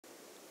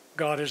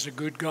God is a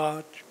good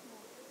God.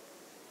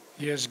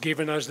 He has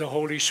given us the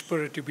Holy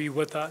Spirit to be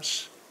with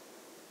us.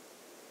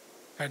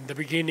 And the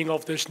beginning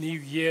of this new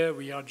year,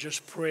 we are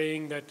just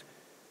praying that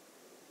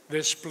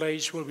this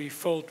place will be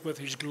filled with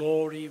His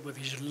glory, with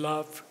His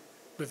love,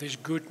 with His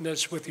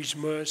goodness, with His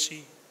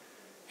mercy,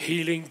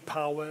 healing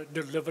power,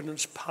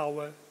 deliverance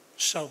power,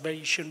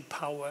 salvation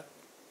power.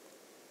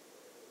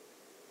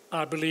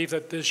 I believe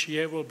that this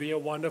year will be a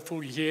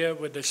wonderful year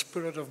where the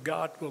Spirit of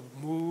God will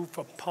move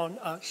upon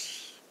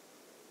us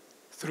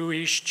through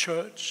His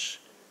church,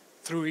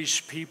 through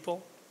His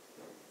people.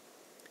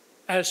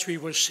 As we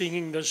were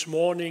singing this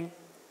morning,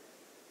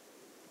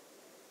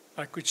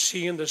 I could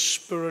see in the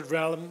spirit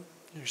realm,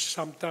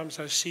 sometimes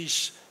I see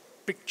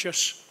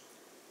pictures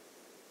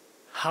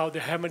how the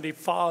Heavenly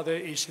Father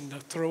is in the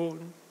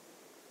throne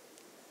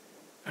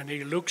and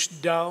He looks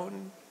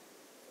down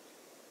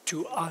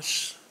to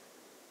us,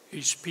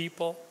 His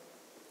people,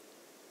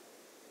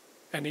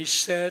 and He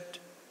said,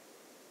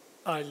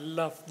 I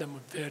love them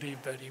very,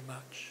 very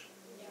much.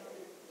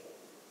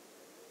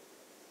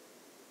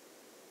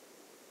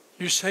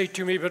 You say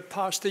to me, but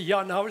Pastor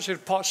Jan, how is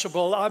it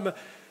possible?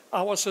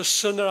 I was a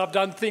sinner, I've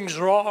done things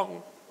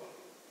wrong.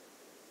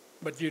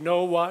 But you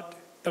know what?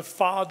 The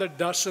Father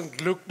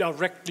doesn't look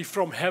directly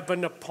from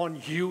heaven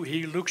upon you.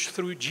 He looks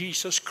through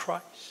Jesus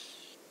Christ.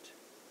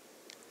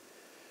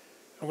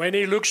 And when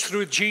He looks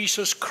through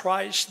Jesus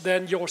Christ,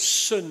 then your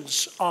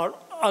sins are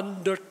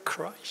under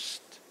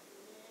Christ.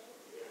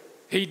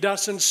 He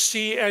doesn't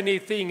see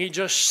anything. He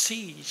just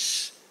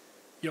sees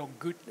your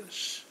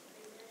goodness.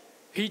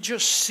 He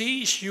just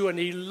sees you and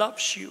He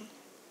loves you.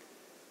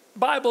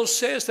 Bible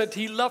says that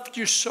He loved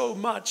you so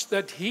much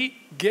that He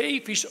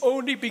gave His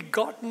only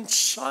begotten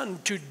Son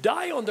to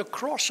die on the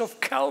cross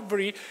of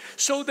Calvary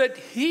so that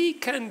He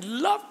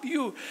can love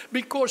you,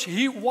 because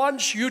He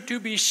wants you to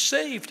be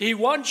saved. He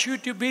wants you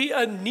to be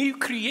a new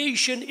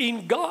creation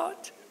in God.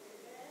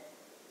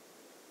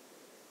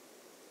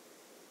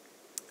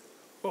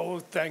 Oh,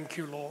 thank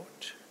you, Lord.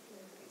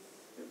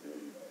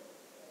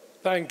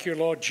 Thank you,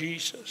 Lord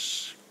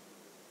Jesus.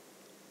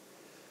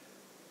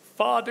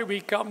 Father, we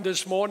come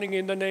this morning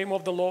in the name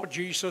of the Lord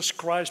Jesus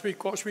Christ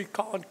because we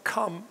can't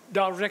come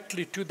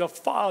directly to the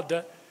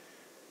Father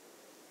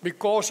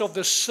because of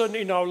the sin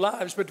in our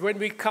lives. But when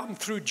we come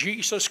through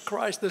Jesus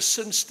Christ, the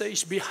sin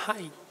stays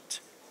behind.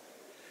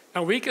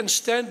 And we can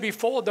stand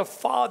before the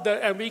Father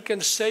and we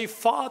can say,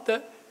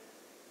 Father,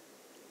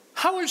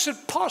 how is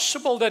it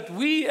possible that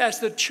we as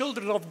the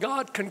children of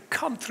God can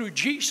come through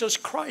Jesus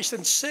Christ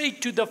and say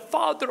to the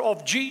Father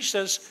of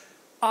Jesus,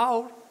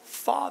 our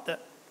Father?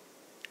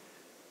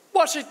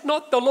 Was it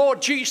not the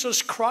Lord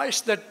Jesus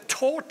Christ that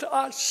taught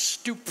us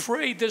to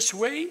pray this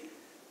way?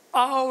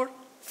 Our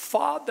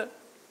Father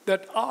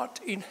that art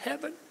in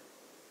heaven.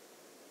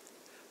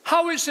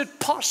 How is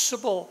it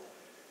possible?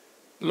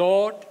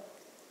 Lord,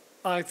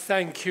 I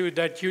thank you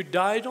that you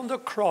died on the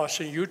cross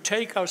and you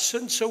take our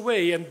sins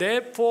away. And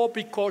therefore,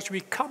 because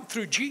we come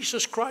through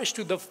Jesus Christ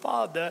to the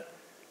Father,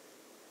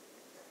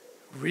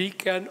 we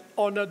can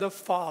honor the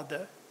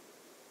Father.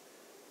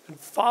 And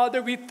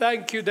Father, we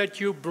thank you that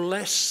you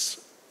bless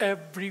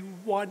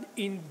everyone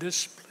in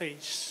this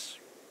place.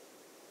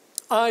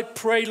 I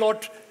pray,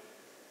 Lord,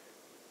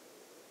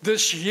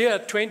 this year,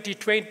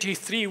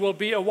 2023, will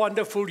be a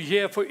wonderful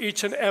year for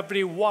each and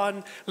every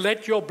one.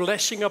 Let your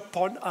blessing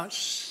upon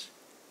us.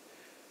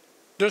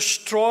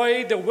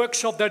 Destroy the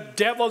works of the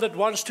devil that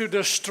wants to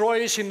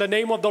destroy us in the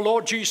name of the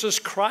Lord Jesus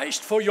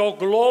Christ for your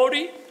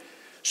glory,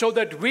 so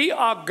that we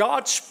are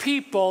God's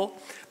people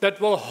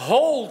that will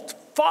hold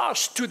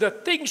fast to the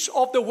things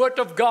of the Word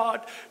of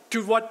God,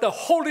 to what the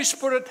Holy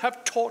Spirit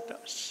have taught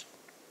us.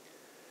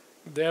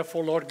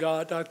 Therefore, Lord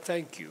God, I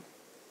thank you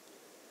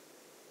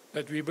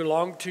that we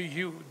belong to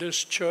you.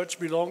 This church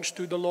belongs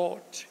to the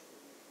Lord.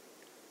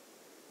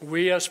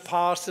 We as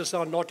pastors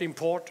are not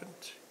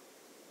important.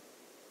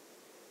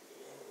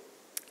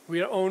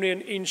 We are only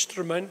an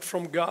instrument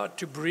from God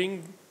to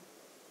bring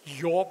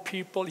your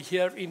people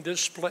here in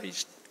this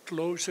place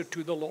closer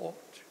to the Lord.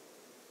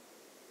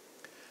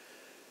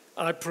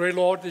 I pray,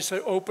 Lord, as I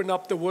open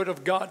up the Word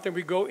of God and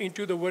we go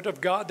into the Word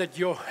of God, that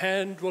your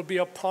hand will be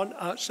upon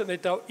us and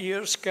that our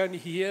ears can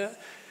hear,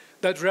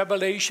 that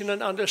revelation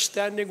and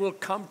understanding will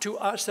come to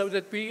us so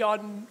that we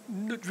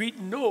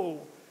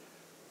know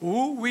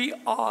who we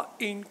are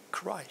in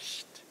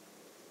Christ.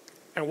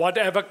 And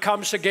whatever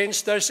comes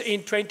against us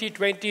in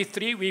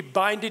 2023, we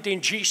bind it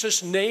in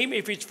Jesus' name.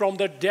 If it's from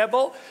the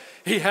devil,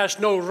 he has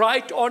no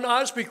right on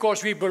us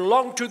because we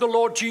belong to the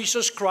Lord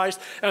Jesus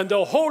Christ, and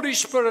the Holy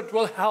Spirit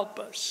will help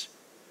us.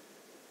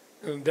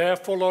 And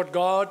therefore, Lord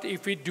God,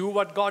 if we do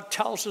what God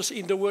tells us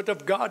in the Word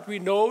of God, we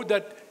know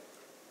that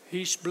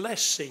His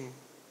blessing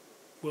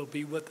will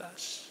be with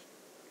us.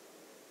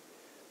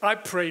 I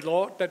pray,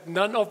 Lord, that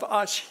none of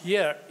us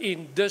here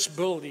in this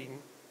building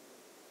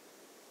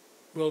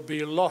will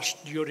be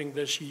lost during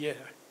this year.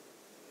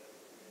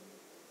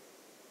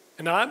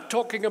 And I'm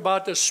talking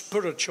about the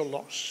spiritual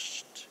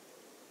lost.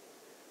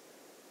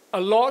 A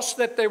loss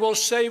that they will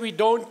say, we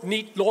don't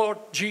need Lord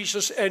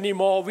Jesus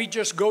anymore. We're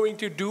just going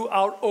to do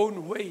our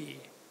own way.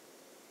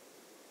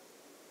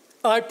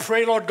 I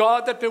pray, Lord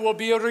God, that there will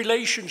be a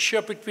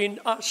relationship between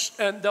us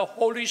and the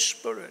Holy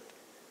Spirit.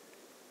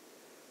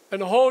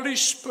 And Holy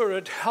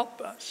Spirit,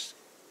 help us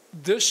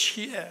this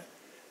year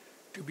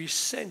to be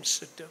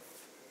sensitive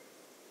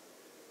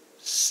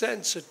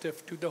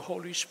to the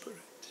Holy Spirit.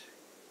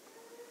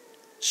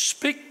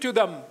 Speak to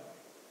them.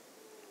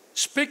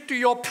 Speak to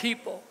your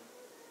people.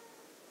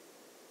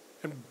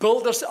 And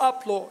build us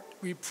up, Lord,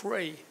 we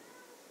pray.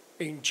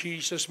 In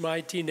Jesus'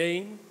 mighty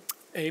name,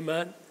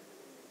 amen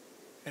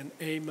and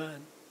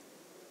amen.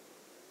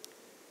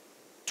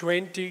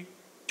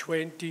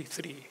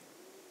 2023.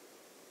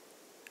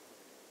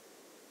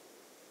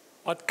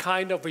 What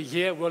kind of a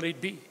year will it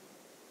be?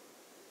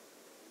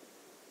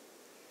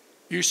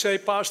 You say,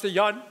 Pastor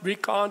Jan, we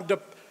can't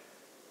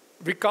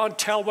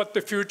tell what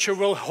the future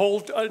will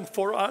hold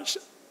for us.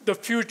 The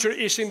future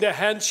is in the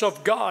hands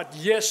of God.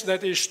 Yes,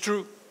 that is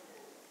true.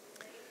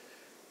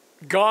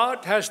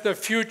 God has the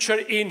future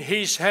in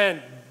His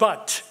hand,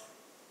 but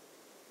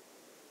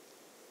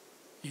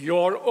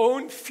your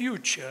own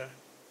future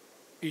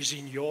is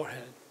in your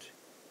hand.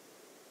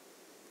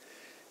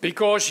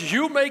 Because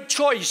you make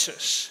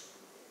choices,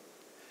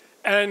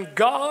 and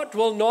God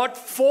will not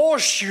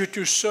force you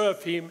to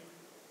serve Him.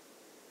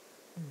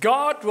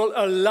 God will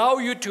allow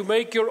you to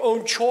make your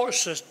own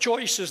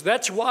choices.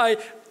 That's why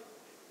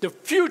the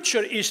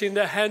future is in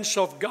the hands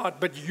of God,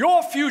 but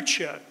your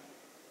future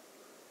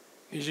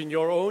is in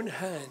your own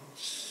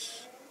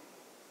hands.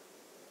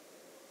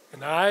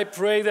 And I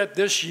pray that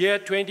this year,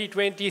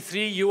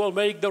 2023, you will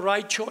make the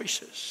right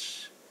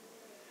choices.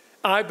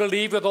 I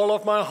believe with all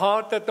of my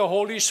heart that the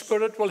Holy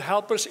Spirit will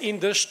help us in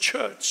this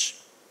church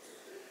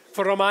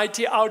for a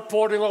mighty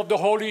outpouring of the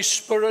Holy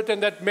Spirit,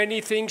 and that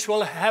many things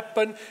will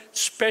happen,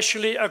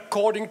 especially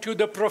according to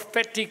the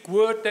prophetic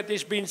word that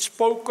has been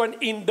spoken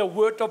in the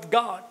Word of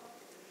God.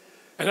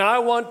 And I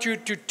want to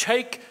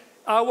take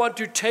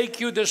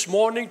you this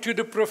morning to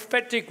the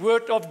prophetic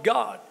word of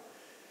God,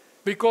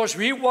 because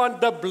we want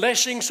the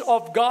blessings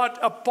of God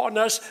upon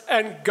us,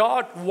 and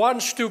God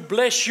wants to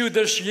bless you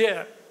this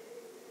year.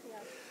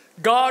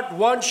 God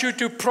wants you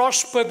to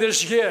prosper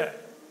this year.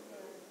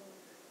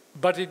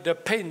 But it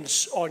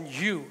depends on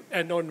you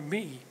and on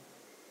me,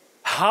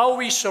 how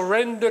we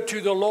surrender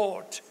to the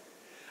Lord,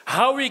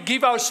 how we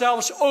give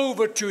ourselves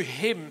over to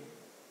Him,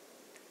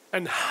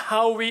 and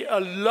how we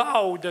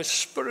allow the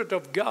Spirit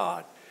of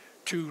God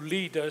to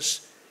lead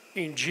us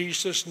in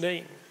Jesus'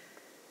 name.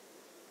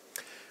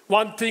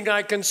 One thing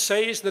I can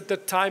say is that the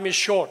time is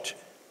short.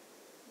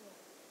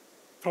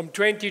 From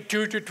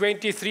 22 to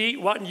 23,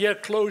 1 year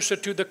closer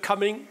to the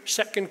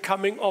second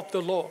coming of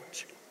the Lord.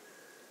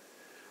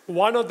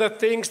 One of the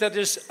things that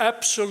is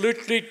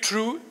absolutely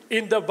true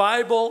in the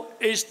Bible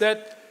is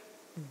that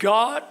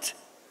God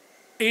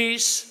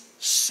is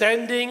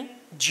sending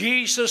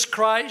Jesus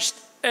Christ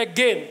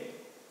again.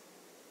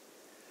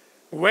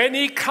 When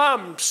He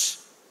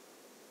comes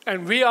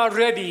and we are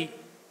ready,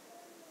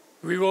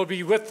 we will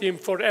be with Him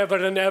forever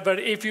and ever.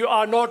 If you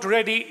are not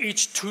ready,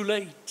 it's too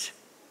late.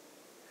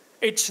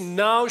 It's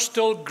now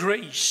still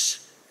grace.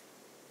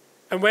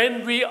 And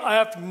when we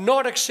have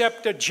not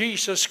accepted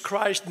Jesus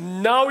Christ,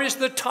 now is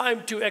the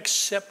time to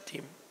accept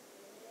Him.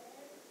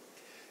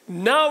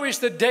 Now is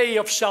the day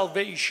of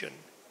salvation.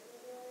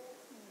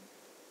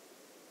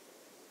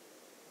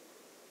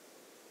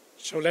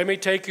 So let me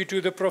take you to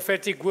the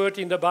prophetic word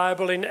in the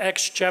Bible in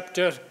Acts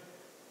chapter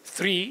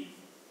 3.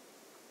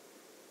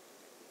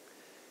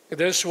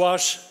 This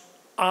was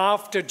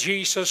after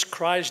Jesus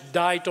Christ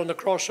died on the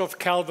cross of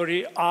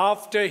Calvary,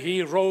 after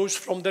He rose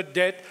from the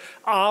dead,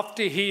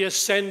 after He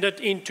ascended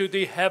into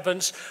the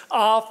heavens,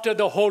 after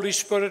the Holy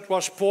Spirit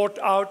was poured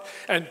out,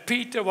 and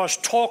Peter was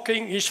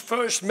talking his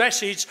first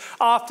message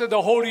after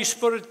the Holy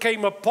Spirit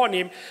came upon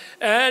him.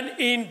 And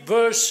in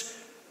verse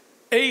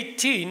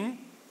 18,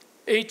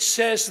 it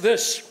says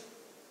this: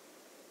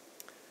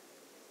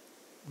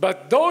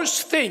 but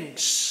those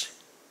things,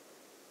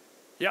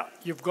 yeah,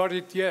 you've got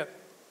it here.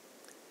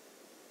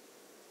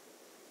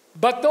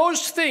 But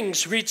those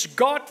things which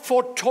God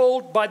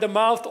foretold by the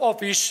mouth of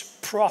His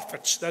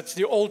prophets, that's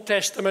the Old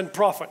Testament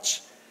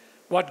prophets,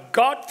 what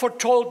God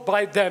foretold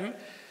by them,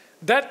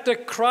 that the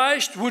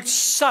Christ would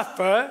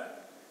suffer,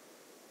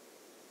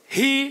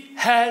 He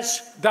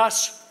has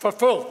thus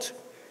fulfilled.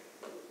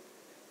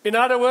 In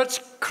other words,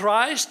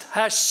 Christ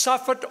has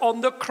suffered on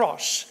the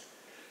cross.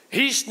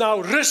 He's now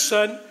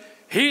risen.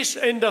 He's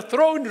in the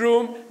throne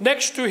room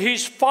next to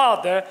His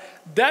Father.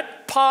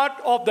 That part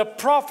of the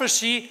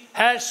prophecy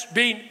has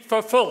been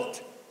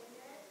fulfilled.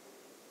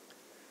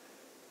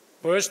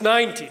 Verse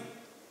 19.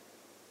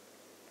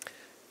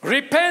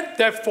 Repent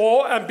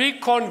therefore and be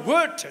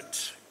converted.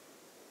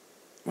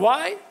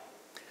 Why?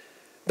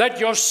 That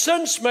your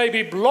sins may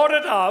be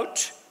blotted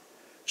out,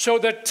 so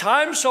that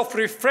times of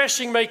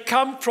refreshing may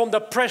come from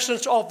the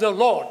presence of the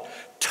Lord.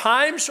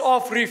 Times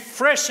of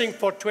refreshing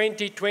for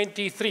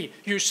 2023.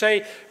 You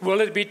say,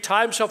 will it be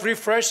times of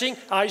refreshing?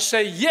 I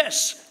say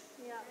yes.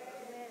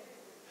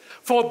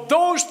 For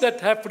those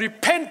that have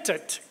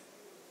repented,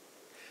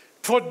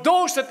 for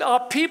those that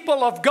are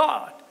people of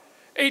God,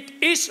 it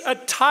is a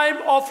time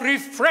of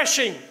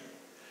refreshing.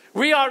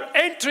 We are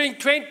entering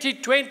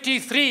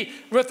 2023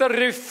 with a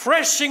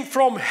refreshing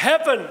from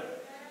heaven.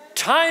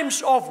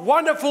 Times of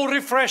wonderful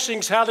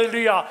refreshings,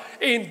 hallelujah,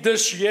 in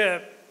this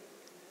year.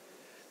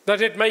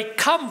 That it may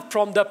come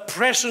from the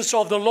presence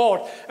of the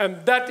Lord.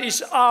 And that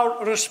is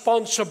our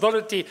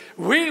responsibility.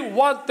 We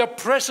want the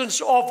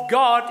presence of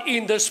God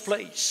in this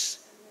place.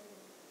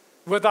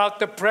 Without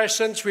the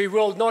presence, we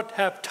will not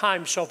have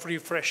times of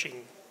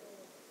refreshing.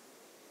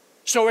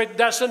 So it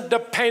doesn't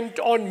depend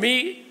on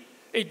me.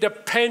 It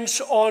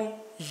depends on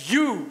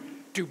you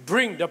to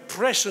bring the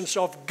presence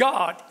of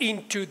God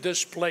into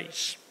this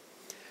place.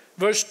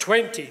 Verse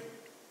 20.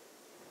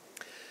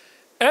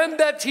 And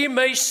that he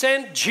may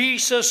send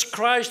Jesus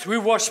Christ,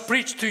 who was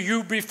preached to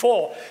you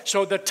before.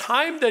 So the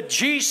time that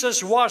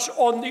Jesus was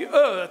on the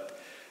earth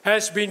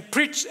has been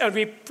preached, and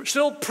we're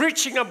still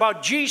preaching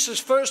about Jesus'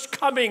 first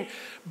coming.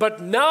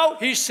 But now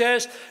he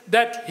says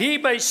that he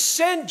may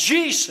send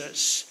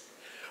Jesus,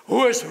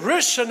 who is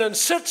risen and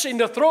sits in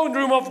the throne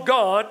room of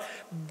God,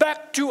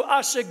 back to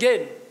us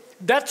again.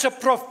 That's a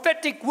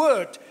prophetic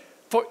word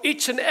for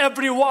each and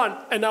every one.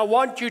 And I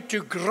want you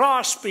to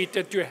grasp it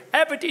and to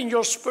have it in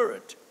your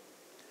spirit.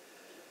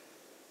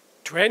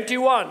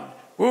 21,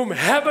 whom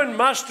heaven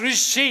must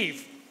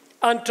receive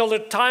until the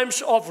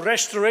times of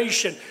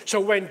restoration. So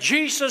when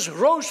Jesus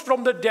rose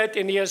from the dead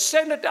and he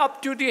ascended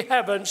up to the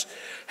heavens,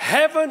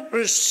 heaven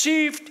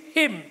received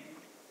him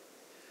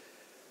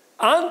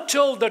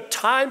until the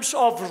times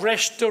of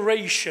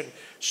restoration.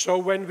 So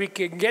when we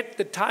can get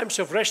the times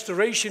of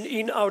restoration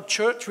in our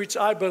church, which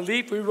I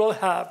believe we will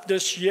have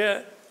this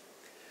year,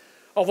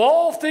 of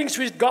all things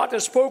which God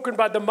has spoken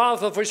by the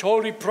mouth of his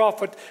holy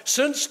prophet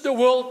since the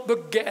world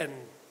began.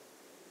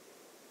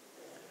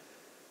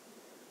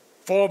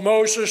 For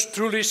Moses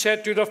truly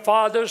said to the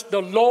fathers,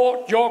 the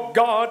Lord your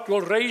God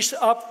will raise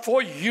up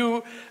for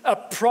you a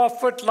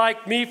prophet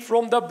like me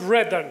from the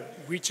brethren,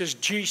 which is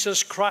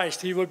Jesus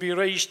Christ. He will be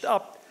raised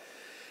up.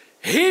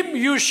 Him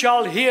you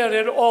shall hear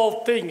in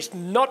all things,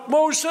 not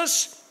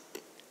Moses.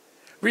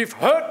 We've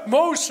heard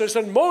Moses,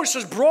 and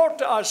Moses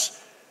brought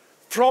us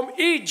from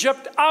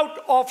Egypt out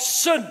of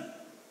sin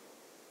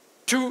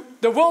to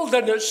the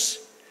wilderness.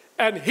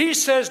 And he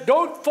says,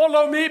 don't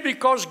follow me,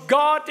 because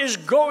God is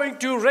going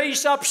to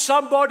raise up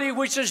somebody,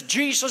 which is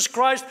Jesus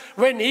Christ.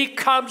 When he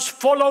comes,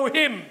 follow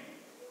him.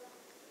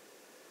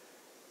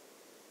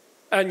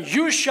 And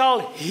you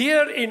shall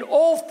hear in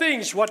all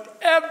things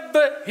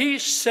whatever he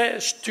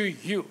says to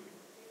you.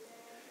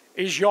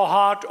 Is your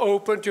heart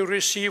open to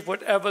receive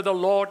whatever the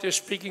Lord is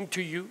speaking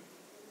to you?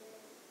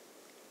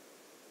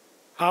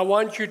 I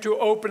want you to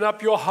open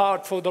up your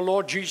heart for the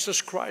Lord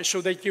Jesus Christ so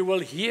that you will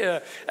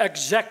hear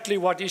exactly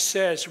what he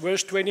says.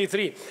 Verse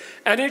 23.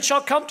 And it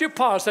shall come to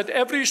pass that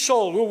every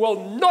soul who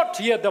will not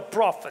hear the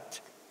prophet,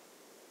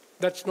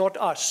 that's not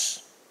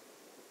us,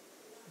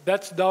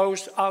 that's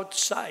those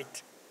outside.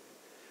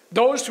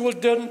 Those who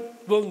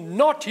will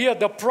not hear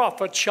the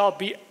prophet shall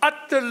be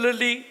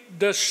utterly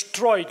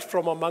destroyed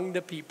from among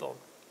the people.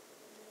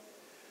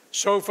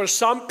 So for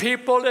some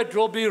people it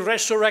will be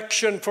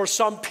resurrection. For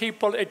some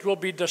people it will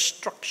be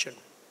destruction.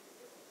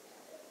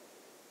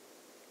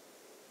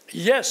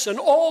 Yes, and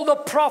all the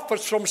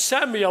prophets from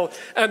Samuel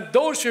and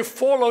those who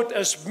followed,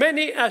 as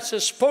many as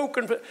has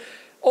spoken,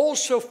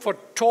 also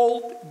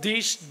foretold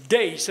these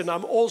days. And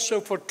I'm also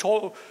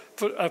foretell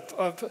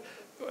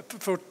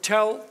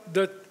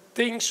the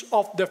things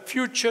of the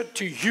future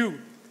to you.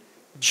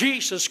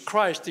 Jesus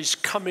Christ is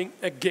coming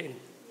again.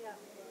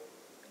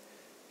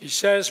 He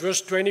says,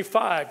 verse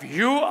 25,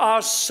 you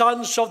are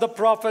sons of the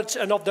prophets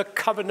and of the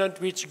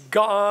covenant which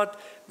God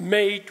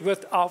made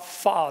with our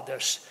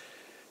fathers,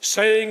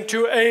 saying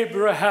to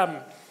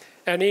Abraham,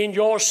 and in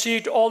your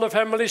seed all the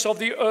families of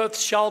the earth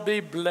shall be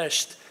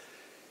blessed.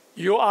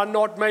 You are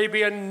not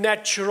maybe a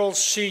natural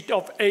seed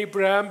of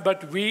Abraham,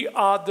 but we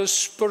are the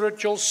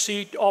spiritual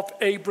seed of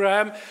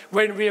Abraham.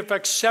 When we have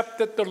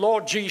accepted the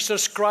Lord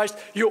Jesus Christ,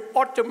 you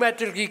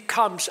automatically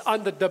comes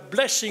under the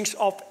blessings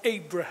of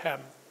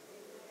Abraham.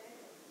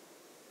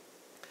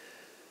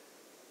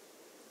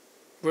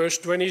 Verse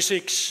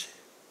 26,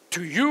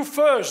 to you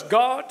first,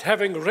 God,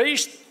 having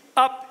raised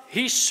up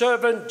his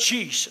servant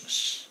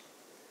Jesus.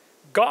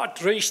 God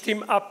raised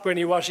him up when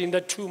he was in the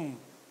tomb.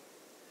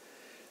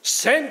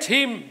 Sent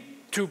him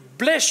to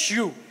bless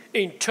you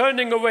in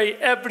turning away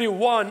every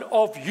one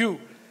of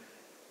you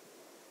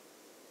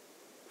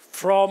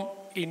from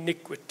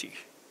iniquity.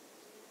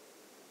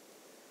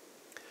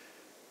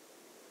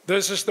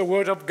 This is the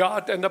word of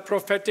God and the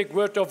prophetic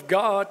word of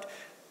God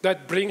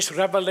that brings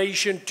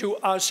revelation to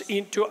us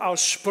into our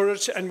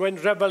spirits. And when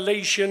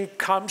revelation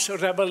comes,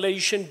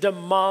 revelation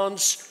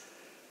demands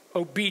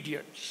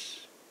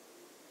obedience.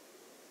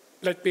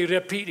 Let me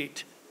repeat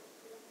it.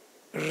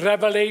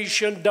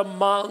 Revelation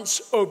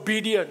demands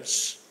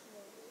obedience.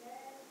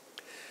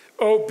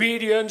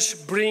 Obedience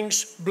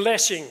brings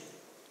blessing.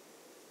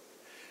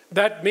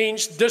 That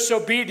means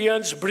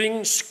disobedience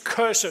brings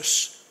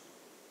curses.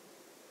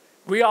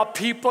 We are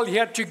people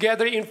here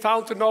together in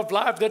Fountain of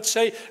Life that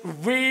say,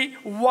 we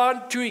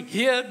want to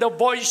hear the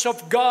voice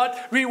of God.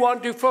 We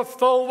want to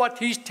fulfill what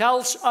He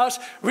tells us.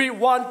 We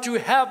want to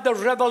have the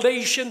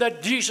revelation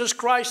that Jesus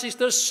Christ is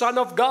the Son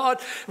of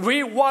God.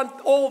 We want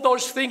all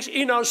those things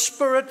in our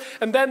spirit,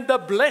 and then the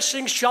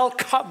blessings shall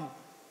come.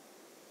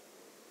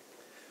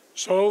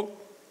 So,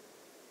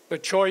 the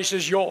choice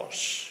is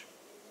yours.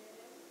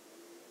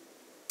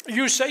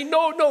 You say,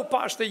 no,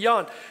 Pastor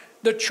Jan.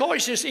 The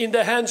choice is in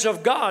the hands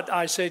of God.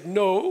 I said,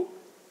 no.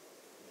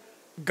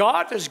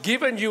 God has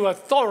given you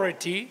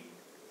authority,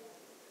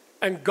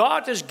 and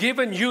God has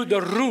given you the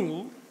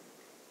rule.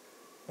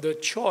 The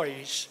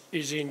choice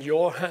is in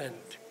your hand.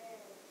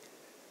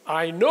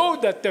 I know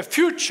that the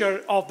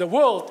future of the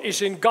world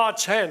is in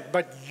God's hand,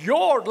 but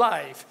your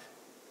life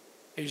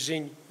is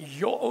in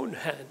your own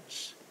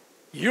hands.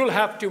 You'll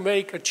have to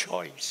make a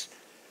choice.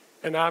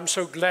 And I'm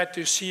so glad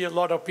to see a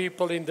lot of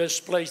people in this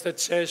place that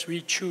says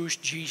we choose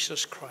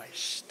Jesus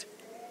Christ.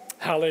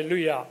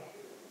 Hallelujah.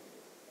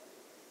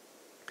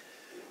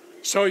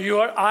 So you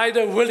are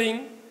either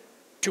willing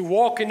to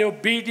walk in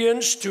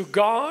obedience to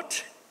God,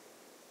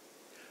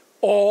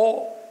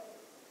 or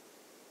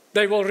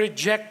they will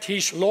reject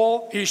His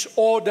law, His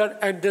order,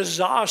 and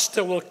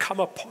disaster will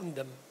come upon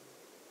them.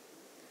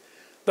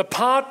 The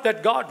part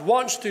that God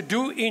wants to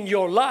do in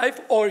your life,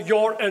 or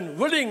your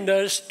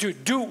unwillingness to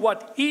do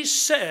what He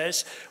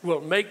says,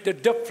 will make the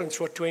difference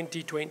for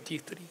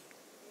 2023.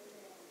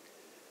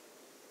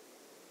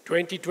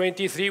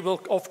 2023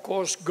 will, of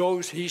course, go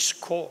His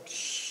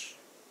course.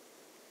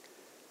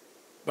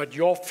 But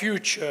your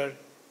future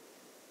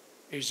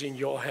is in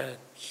your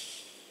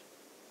hands.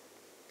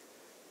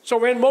 So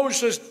when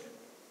Moses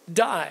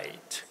died,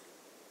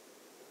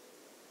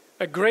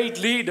 a great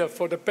leader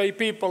for the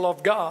people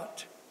of God,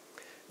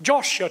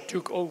 Joshua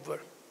took over.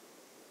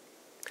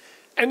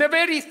 And the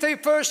very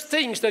first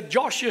things that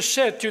Joshua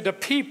said to the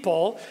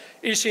people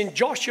is in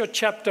Joshua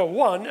chapter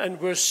 1 and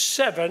verse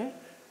 7.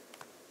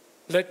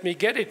 Let me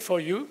get it for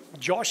you.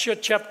 Joshua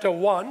chapter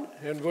 1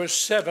 and verse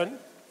 7.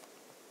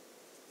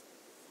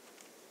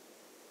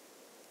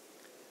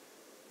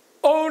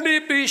 Only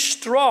be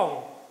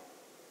strong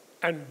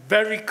and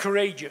very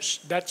courageous.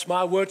 That's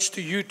my words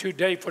to you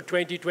today for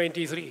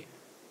 2023.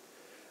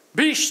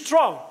 Be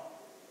strong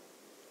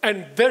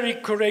and very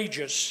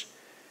courageous,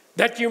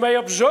 that you may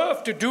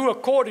observe to do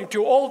according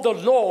to all the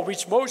law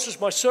which Moses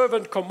my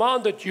servant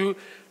commanded you.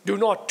 Do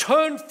not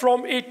turn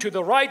from it to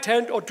the right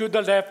hand or to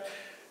the left,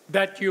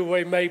 that you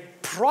may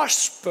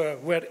prosper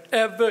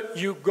wherever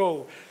you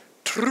go.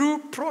 True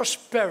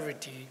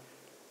prosperity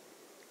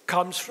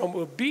comes from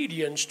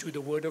obedience to the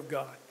Word of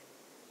God.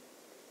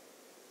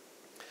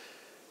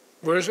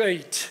 Verse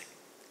 8.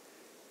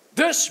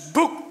 This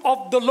book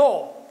of the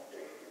law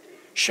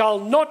shall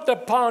not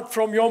depart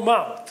from your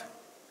mouth.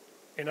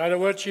 In other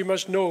words, you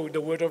must know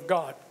the Word of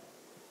God.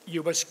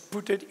 You must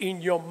put it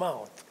in your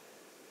mouth.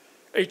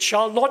 It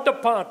shall not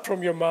depart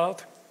from your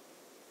mouth,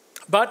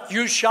 but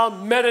you shall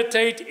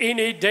meditate in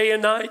it day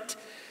and night,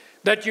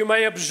 that you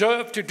may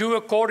observe to do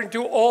according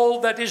to all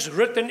that is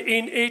written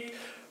in it,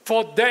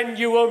 for then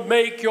you will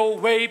make your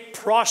way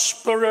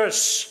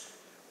prosperous.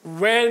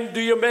 When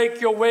do you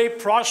make your way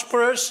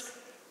prosperous?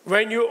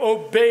 When you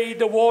obey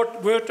the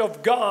word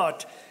of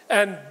God.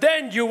 And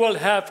then you will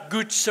have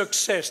good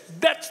success.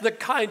 That's the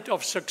kind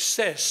of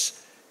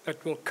success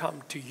that will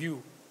come to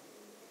you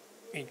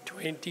in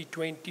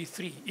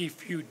 2023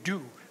 if you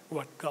do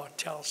what God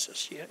tells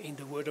us here in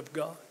the Word of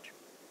God.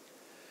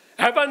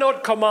 Have I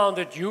not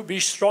commanded you,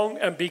 be strong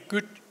and be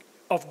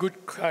of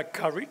good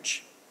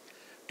courage?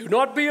 Do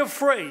not be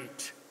afraid.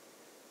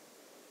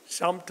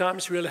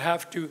 Sometimes we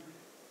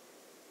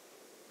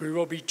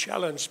will be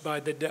challenged by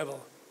the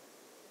devil.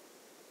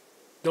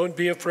 Don't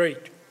be afraid.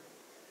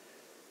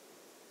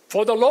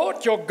 For the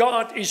Lord your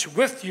God is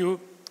with you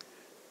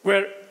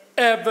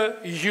wherever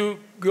you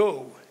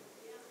go.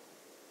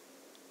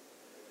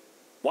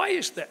 Why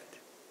is that?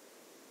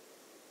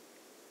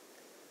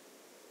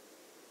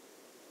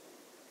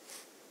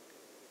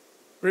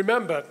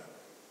 Remember,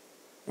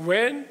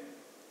 when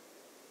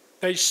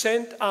they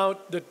sent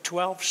out the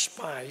 12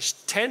 spies,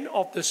 10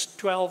 of the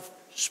 12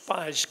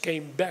 spies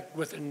came back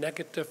with a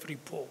negative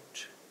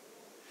report.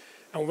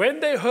 And when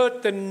they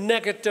heard the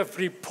negative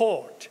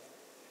report,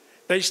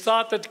 they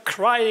started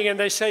crying and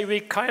they say,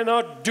 we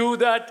cannot do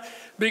that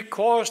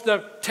because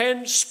the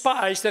 10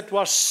 spies that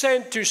was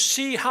sent to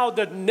see how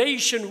the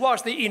nation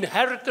was, the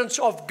inheritance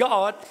of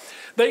God,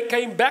 they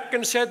came back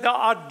and said, there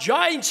are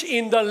giants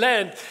in the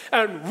land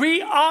and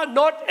we are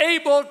not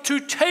able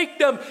to take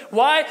them.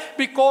 Why?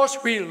 Because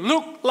we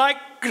look like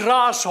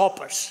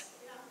grasshoppers.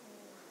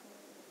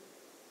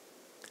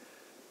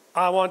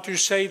 I want to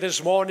say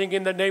this morning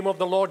in the name of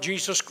the Lord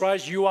Jesus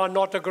Christ, you are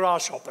not a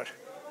grasshopper.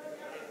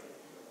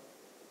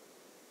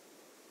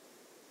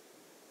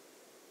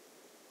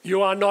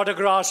 You are not a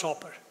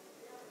grasshopper.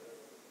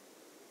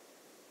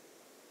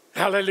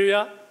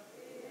 Hallelujah.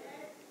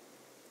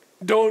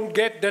 Don't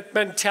get that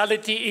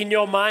mentality in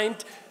your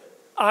mind.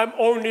 I'm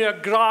only a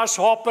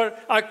grasshopper.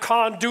 I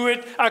can't do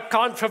it. I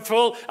can't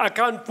fulfill. I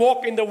can't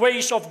walk in the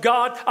ways of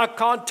God. I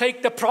can't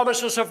take the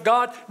promises of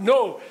God.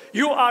 No,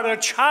 you are a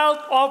child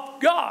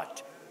of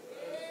God.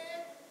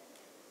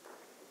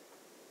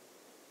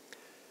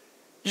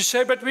 You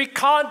say, but we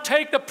can't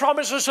take the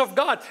promises of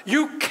God.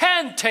 You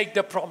can take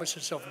the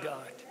promises of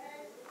God.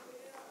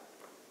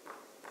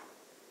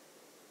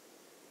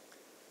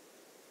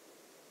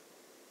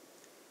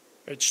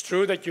 It's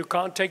true that you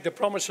can't take the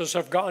promises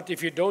of God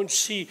if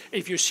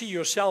you see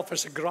yourself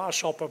as a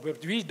grasshopper,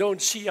 but we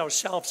don't see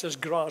ourselves as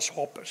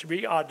grasshoppers.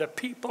 We are the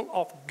people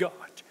of God.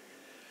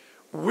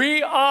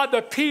 We are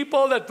the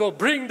people that will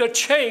bring the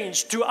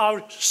change to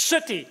our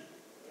city,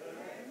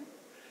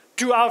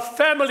 to our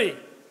family.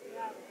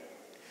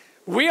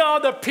 We are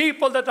the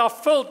people that are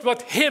filled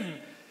with Him.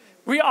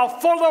 We are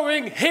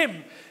following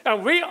Him.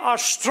 And we are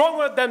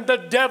stronger than the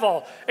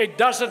devil. It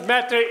doesn't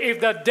matter if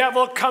the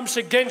devil comes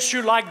against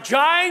you like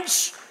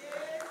giants.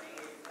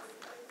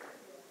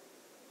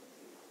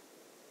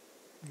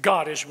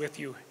 God is with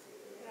you.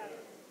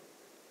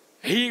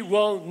 He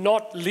will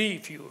not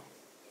leave you.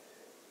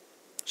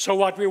 So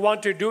what we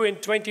want to do in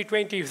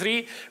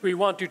 2023, we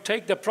want to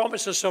take the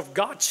promises of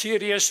God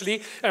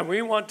seriously, and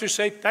we want to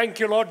say, thank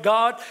you, Lord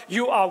God,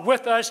 you are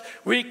with us,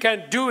 we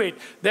can do it.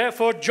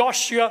 Therefore,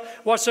 Joshua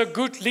was a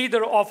good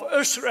leader of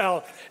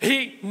Israel.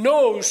 He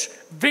knows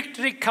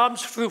victory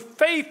comes through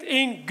faith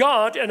in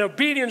God and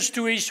obedience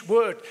to His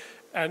word.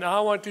 And I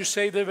want to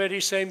say the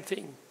very same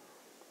thing.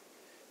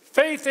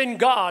 Faith in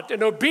God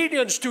and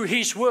obedience to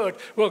His word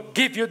will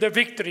give you the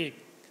victory.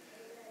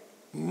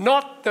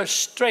 Not the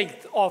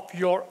strength of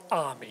your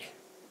army.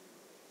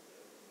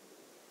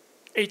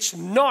 It's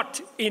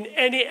not in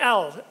any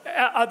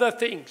other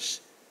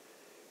things.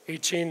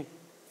 It's in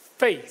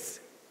faith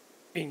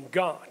in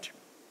God.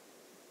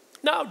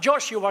 Now,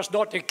 Joshua was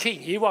not a king.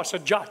 He was a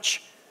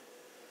judge.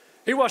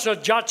 He was a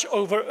judge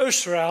over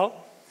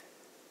Israel.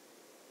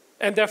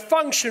 And their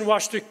function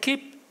was to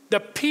keep the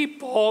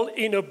people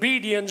in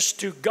obedience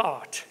to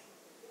God.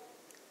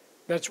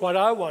 That's what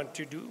I want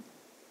to do.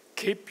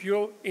 Keep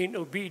you in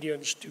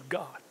obedience to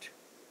God.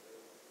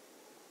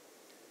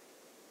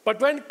 But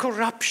when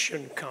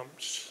corruption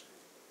comes,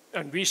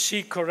 and we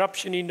see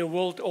corruption in the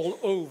world all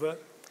over,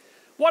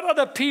 what are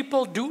the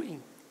people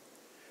doing?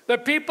 The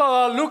people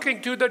are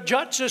looking to the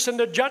judges, and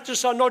the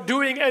judges are not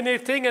doing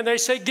anything, and they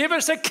say, give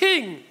us a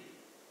king.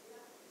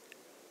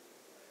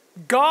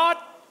 God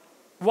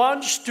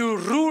wants to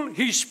rule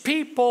His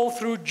people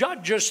through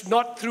judges,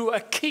 not through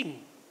a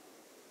king.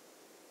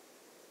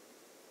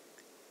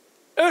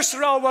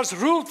 Israel was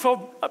ruled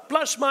for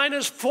plus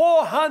minus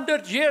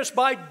 400 years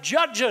by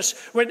judges.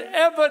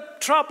 Whenever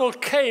trouble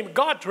came,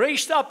 God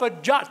raised up a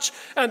judge,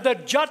 and the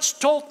judge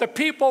told the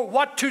people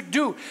what to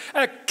do.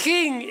 A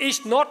king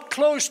is not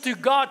close to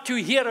God to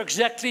hear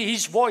exactly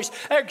His voice,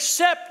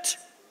 except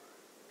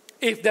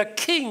if the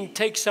king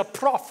takes a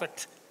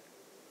prophet.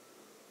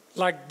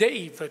 Like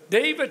David.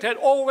 David had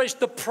always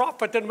the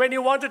prophet, and when he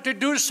wanted to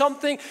do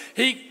something,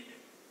 he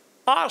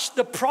asked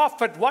the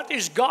prophet, what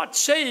is God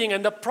saying?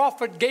 And the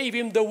prophet gave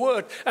him the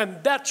word.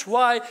 And that's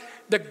why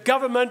the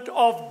government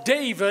of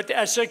David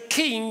as a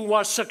king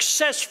was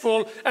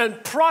successful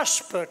and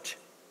prospered.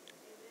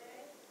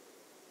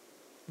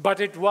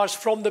 But it was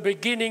from the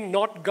beginning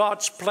not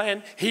God's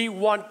plan. He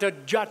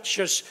wanted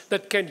judges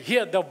that can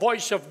hear the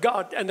voice of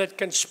God and that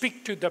can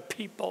speak to the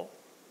people.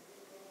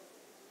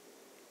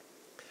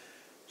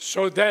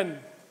 So then,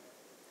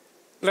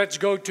 let's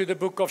go to the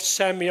book of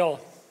Samuel.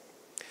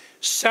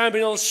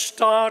 Samuel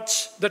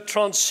starts the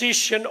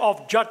transition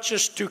of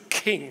judges to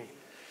king.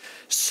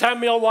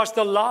 Samuel was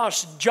the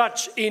last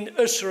judge in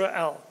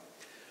Israel.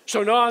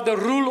 So now the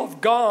rule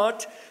of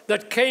God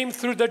that came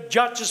through the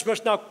judges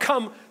must now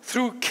come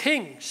through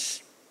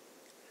kings.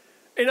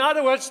 In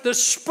other words, the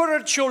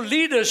spiritual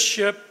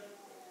leadership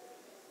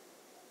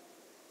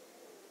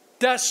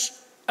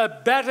does a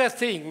better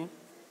thing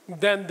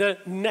than the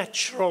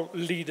natural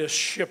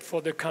leadership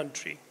for the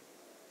country.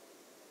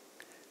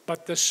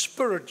 But the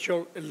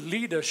spiritual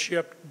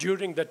leadership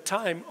during the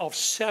time of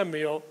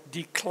Samuel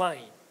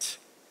declined.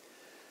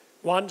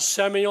 1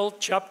 Samuel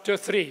chapter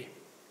 3.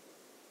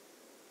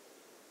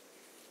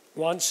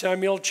 1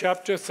 Samuel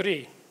chapter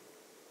 3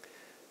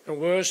 and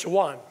verse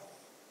 1.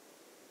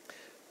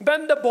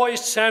 Then the boy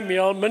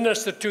Samuel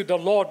ministered to the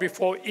Lord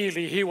before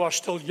Eli. He was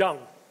still young.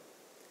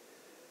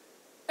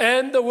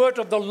 And the word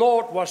of the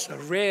Lord was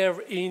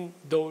rare in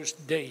those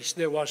days.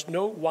 There was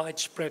no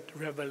widespread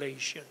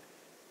revelation.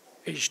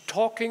 He's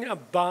talking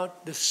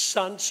about the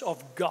sons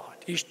of God.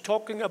 He's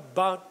talking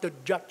about the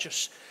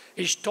judges.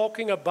 He's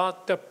talking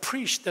about the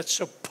priest that's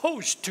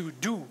supposed to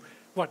do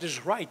what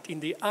is right in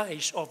the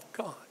eyes of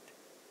God.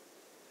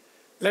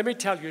 Let me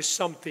tell you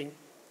something.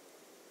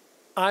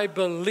 I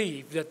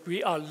believe that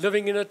we are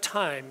living in a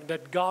time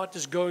that God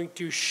is going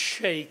to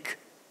shake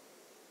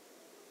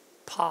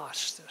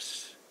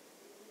pastors.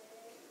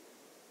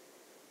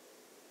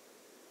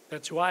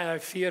 That's why I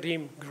fear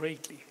Him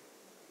greatly.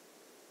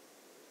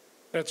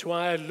 That's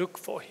why I look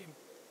for Him.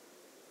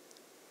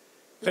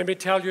 Let me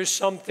tell you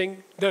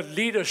something. The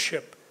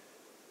leadership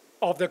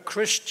of the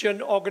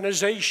Christian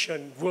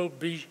organization will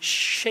be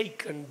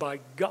shaken by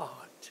God.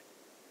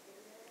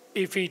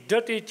 If he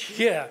did it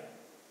here,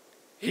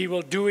 he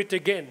will do it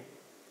again.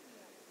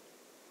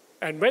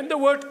 And when the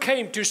word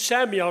came to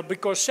Samuel,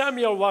 because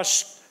Samuel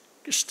was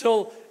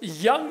still a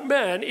young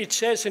man, it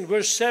says in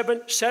verse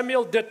 7,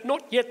 Samuel did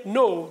not yet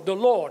know the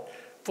Lord,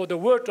 for the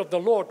word of the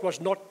Lord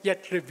was not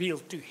yet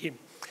revealed to him.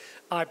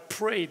 I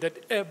pray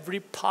that every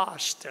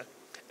pastor,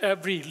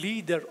 every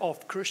leader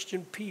of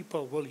Christian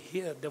people will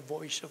hear the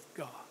voice of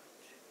God.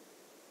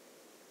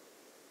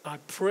 I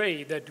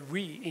pray that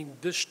we in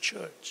this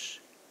church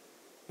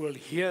will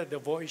hear the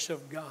voice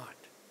of God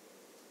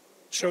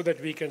so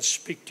that we can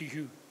speak to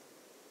you.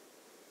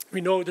 We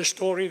know the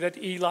story that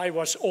Eli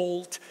was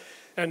old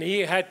and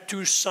he had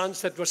 2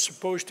 sons that were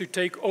supposed to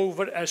take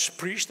over as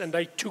priests, and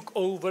they took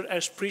over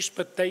as priests,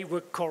 but they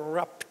were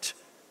corrupt.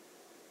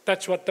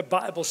 That's what the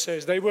Bible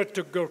says. They were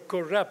to go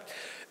corrupt.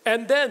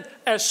 And then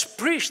as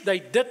priests, they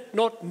did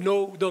not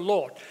know the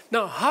Lord.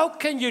 Now, how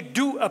can you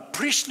do a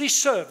priestly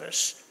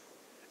service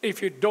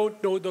if you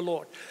don't know the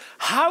Lord?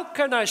 How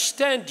can I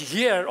stand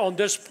here on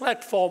this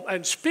platform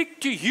and speak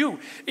to you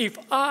if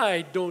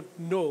I don't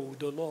know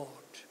the Lord?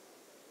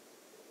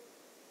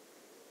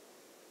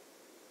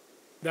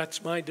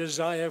 That's my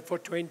desire for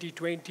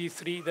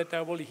 2023, that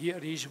I will hear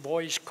his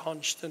voice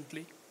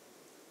constantly.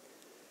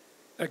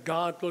 That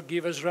God will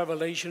give us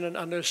revelation and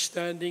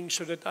understanding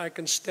so that I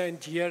can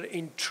stand here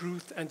in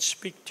truth and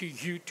speak to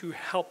you to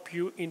help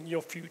you in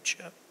your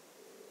future.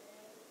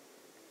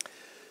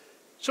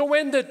 So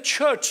when the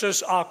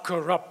churches are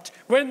corrupt,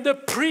 when the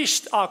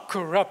priests are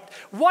corrupt,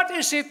 what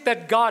is it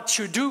that God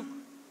should do?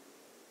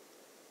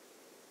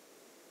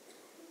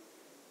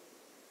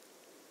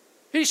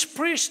 His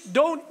priests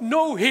don't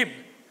know him,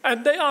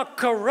 and they are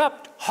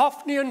corrupt.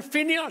 Hophni and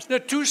Phinehas,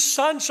 the 2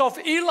 sons of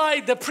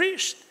Eli the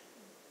priest.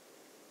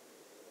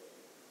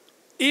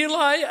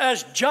 Eli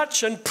as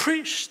judge and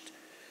priest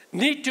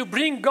need to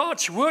bring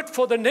God's word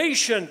for the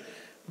nation,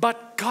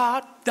 but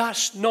God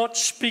does not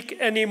speak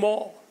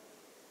anymore.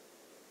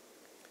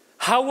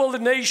 How will the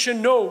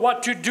nation know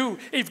what to do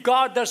if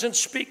God doesn't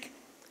speak?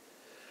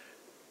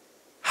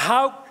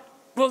 How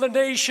will the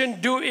nation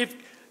do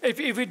if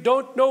we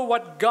don't know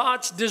what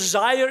God's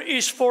desire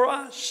is for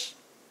us?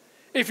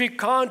 If we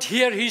can't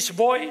hear his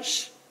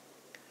voice?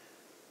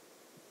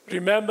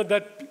 Remember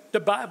that the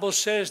Bible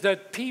says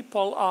that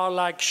people are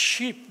like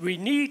sheep. We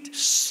need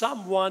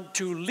someone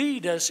to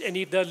lead us, and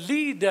if the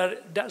leader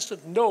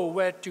doesn't know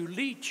where to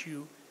lead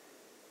you,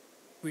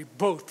 we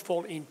both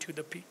fall into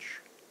the pitch.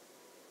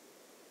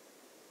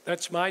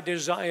 That's my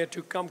desire,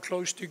 to come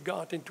close to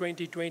God in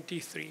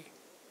 2023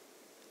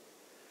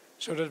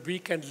 so that we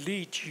can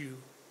lead you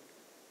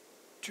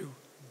to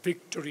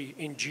victory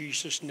in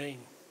Jesus' name.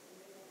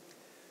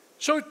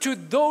 So to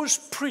those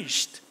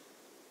priests,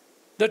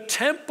 the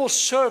temple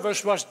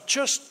service was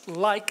just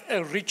like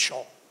a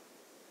ritual.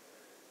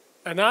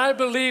 And I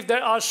believe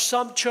there are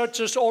some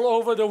churches all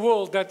over the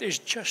world that is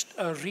just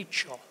a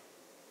ritual.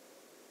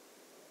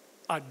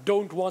 I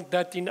don't want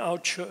that in our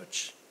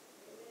church.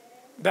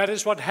 That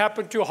is what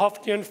happened to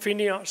Hophni and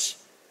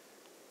Phinehas.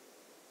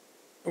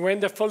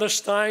 When the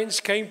Philistines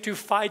came to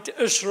fight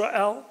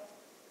Israel,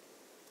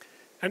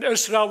 and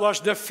Israel was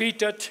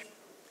defeated,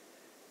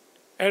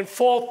 and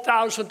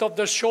 4,000 of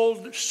the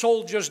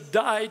soldiers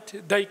died,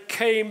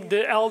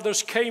 the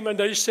elders came and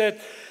they said,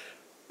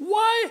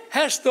 "Why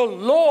has the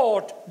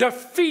Lord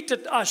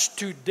defeated us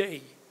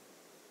today?"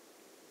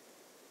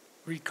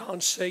 We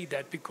can't say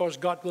that, because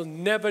God will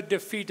never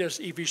defeat us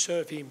if we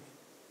serve him.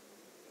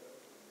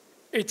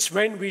 It's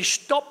when we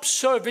stop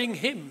serving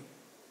him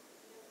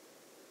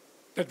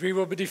that we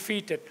will be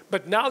defeated.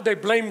 But now they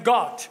blame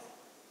God.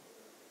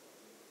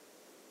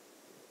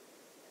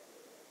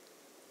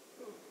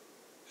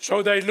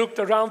 So they looked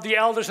around the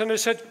elders and they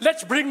said,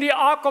 "Let's bring the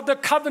Ark of the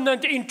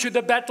Covenant into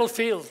the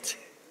battlefield."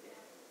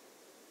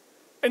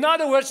 In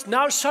other words,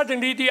 now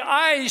suddenly the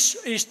eyes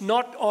is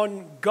not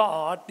on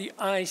God, the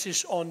eyes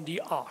is on the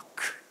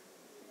Ark.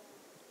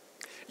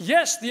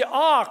 Yes, the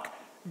Ark,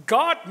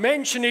 God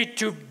mentioned it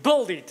to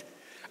build it.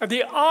 And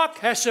the Ark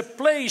has a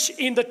place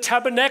in the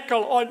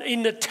tabernacle or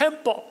in the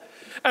temple.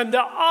 And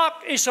the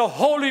Ark is a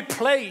holy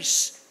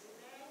place.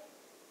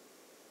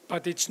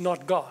 But it's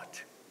not God.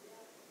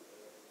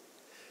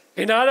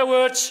 In other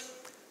words,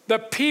 the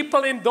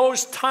people in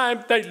those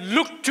times, they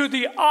looked to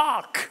the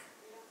Ark.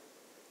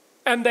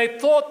 And they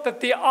thought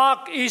that the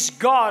Ark is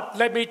God.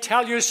 Let me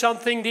tell you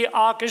something, the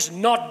Ark is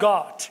not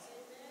God.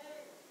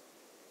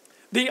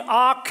 The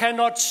Ark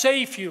cannot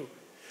save you.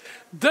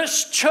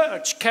 This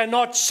church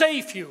cannot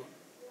save you.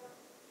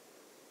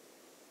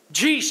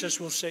 Jesus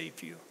will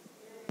save you.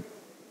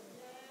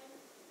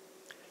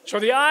 So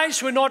the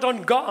eyes were not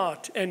on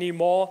God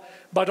anymore,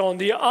 but on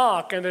the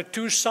Ark. And the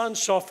 2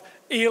 sons of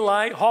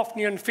Eli,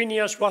 Hophni and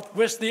Phinehas, were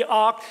with the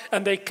Ark,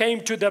 and they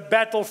came to the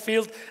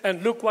battlefield.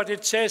 And look what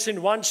it says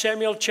in 1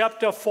 Samuel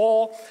chapter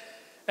 4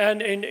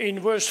 and in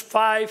verse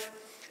 5.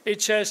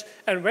 It says,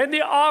 and when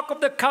the ark of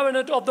the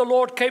covenant of the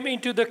Lord came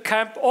into the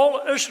camp,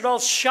 all Israel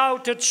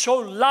shouted so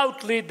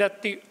loudly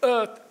that the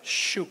earth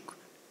shook.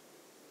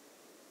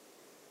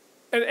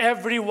 And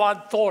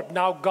everyone thought,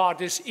 now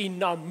God is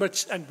in our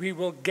midst and we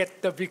will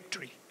get the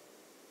victory.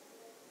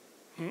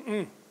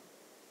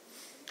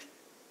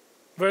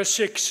 Verse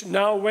 6,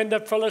 now when the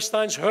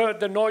Philistines heard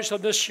the noise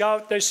of the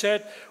shout, they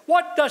said,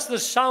 what does the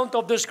sound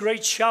of this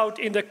great shout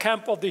in the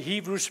camp of the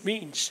Hebrews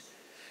means?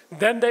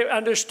 Then they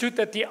understood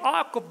that the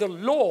ark of the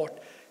Lord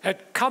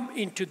had come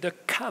into the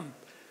camp.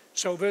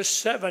 So verse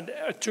 7,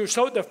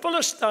 so the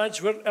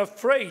Philistines were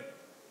afraid,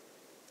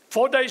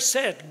 for they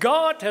said,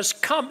 God has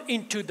come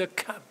into the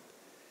camp.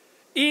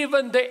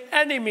 Even the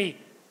enemy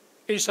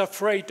is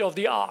afraid of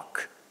the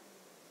ark.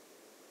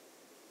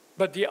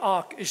 But the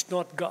ark is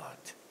not God.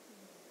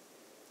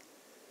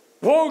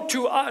 Woe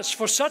to us,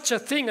 for such a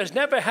thing has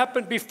never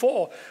happened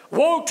before.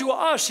 Woe to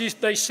us,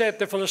 they said,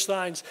 the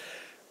Philistines.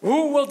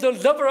 Who will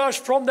deliver us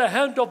from the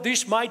hand of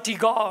these mighty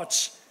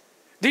gods?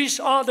 These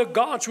are the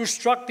gods who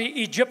struck the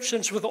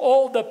Egyptians with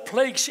all the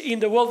plagues in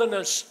the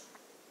wilderness.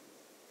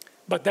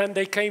 But then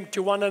they came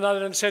to one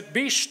another and said,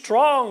 be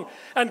strong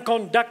and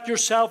conduct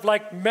yourself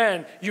like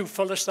men, you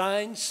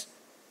Philistines,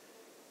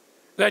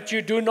 that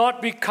you do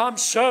not become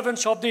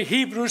servants of the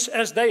Hebrews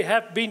as they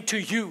have been to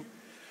you.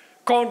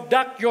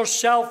 Conduct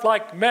yourself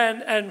like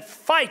men and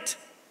fight.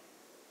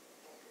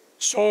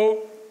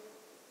 So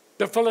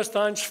the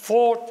Philistines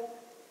fought,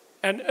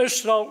 and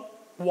Israel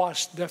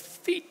was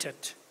defeated.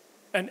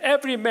 And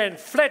every man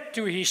fled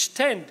to his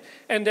tent,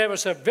 and there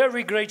was a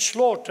very great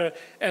slaughter,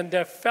 and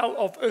there fell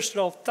of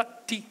Israel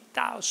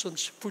 30,000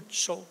 foot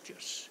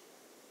soldiers.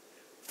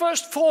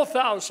 First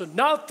 4,000,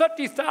 now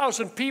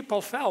 30,000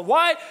 people fell.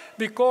 Why?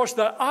 Because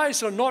the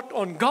eyes are not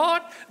on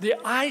God, the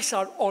eyes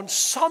are on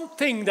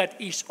something that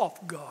is of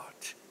God.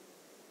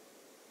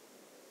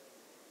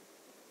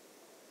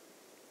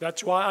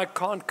 That's why I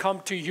can't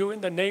come to you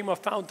in the name of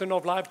Fountain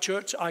of Life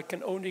Church. I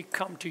can only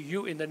come to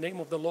you in the name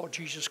of the Lord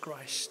Jesus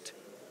Christ.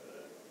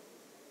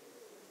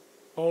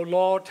 Oh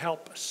Lord,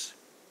 help us.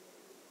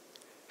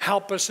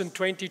 Help us in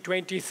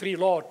 2023,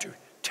 Lord, to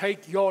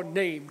take your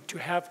name, to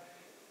have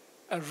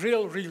a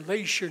real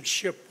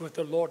relationship with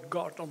the Lord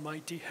God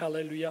Almighty.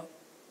 Hallelujah.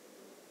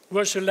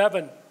 Verse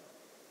 11.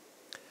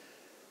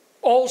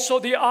 Also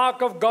the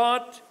ark of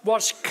God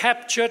was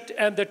captured,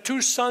 and the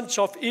two sons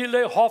of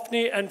Eli,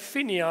 Hophni and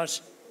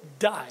Phinehas,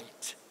 died.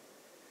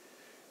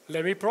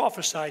 Let me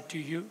prophesy to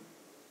you.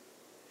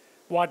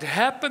 What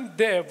happened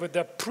there with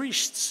the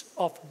priests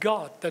of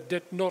God that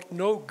did not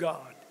know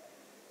God,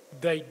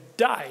 they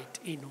died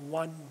in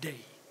one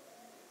day.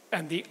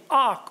 And the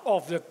ark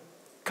of the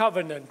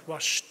covenant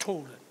was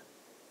stolen.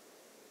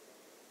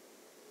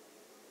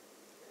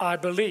 I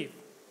believe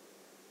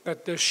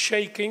that the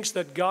shakings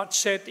that God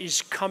said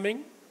is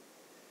coming,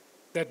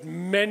 that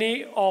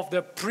many of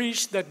the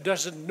priests that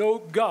doesn't know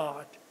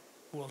God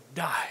will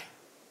die.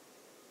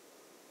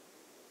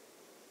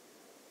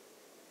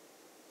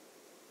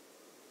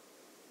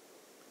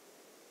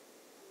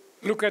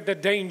 Look at the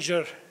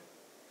danger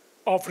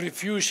of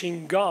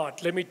refusing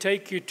God. Let me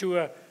take you to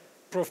a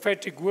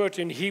prophetic word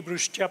in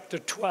Hebrews chapter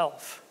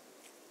 12.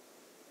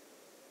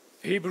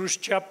 Hebrews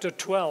chapter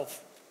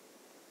 12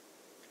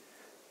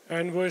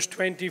 and verse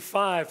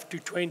 25 to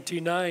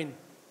 29.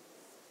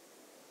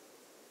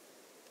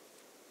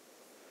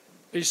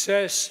 It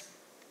says,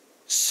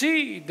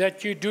 see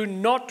that you do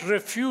not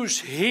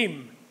refuse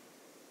him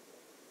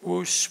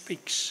who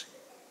speaks.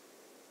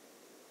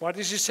 What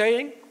is he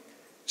saying?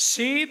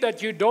 See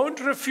that you don't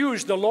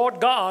refuse the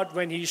Lord God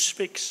when he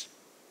speaks.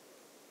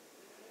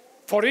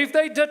 For if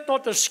they did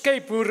not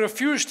escape who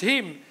refused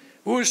him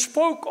who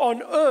spoke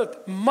on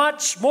earth,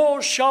 much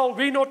more shall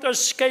we not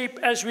escape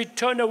as we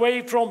turn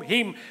away from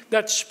him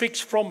that speaks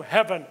from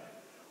heaven.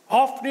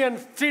 Hophni and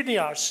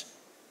Phinehas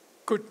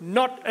could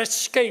not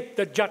escape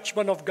the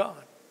judgment of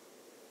God.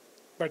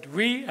 But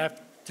we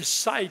have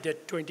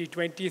decided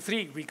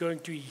 2023 we're going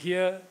to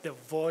hear the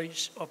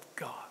voice of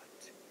God.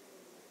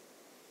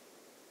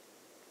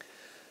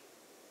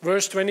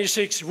 Verse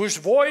 26, whose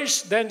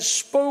voice then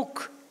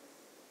shook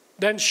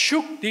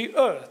the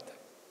earth.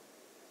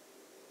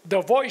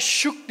 The voice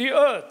shook the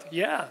earth,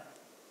 yeah.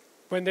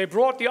 When they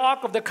brought the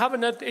Ark of the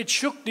Covenant, it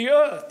shook the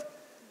earth.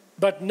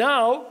 But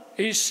now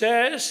he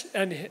says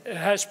and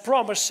has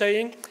promised,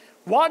 saying,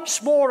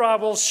 once more I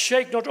will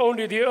shake not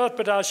only the earth,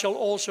 but I shall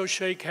also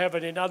shake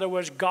heaven. In other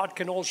words, God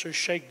can also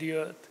shake the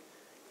earth.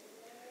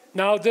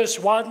 Now this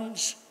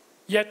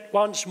yet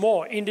once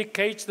more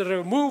indicates the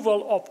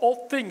removal of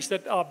all things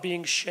that are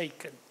being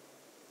shaken.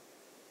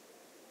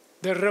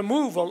 The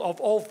removal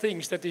of all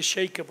things that is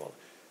shakeable.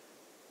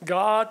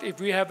 God,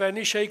 if we have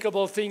any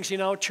shakeable things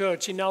in our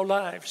church, in our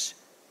lives,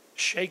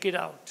 shake it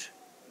out.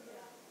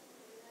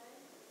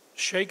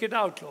 Shake it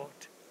out, Lord.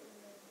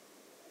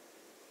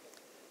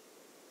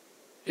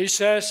 He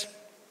says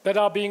that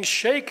are being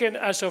shaken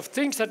as of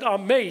things that are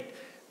made,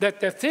 that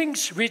the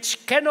things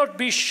which cannot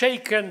be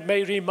shaken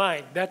may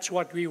remain. That's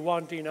what we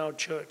want in our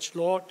church,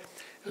 Lord.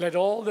 Let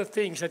all the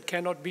things that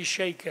cannot be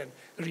shaken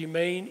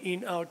remain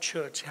in our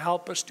church.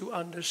 Help us to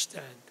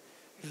understand.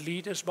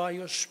 Lead us by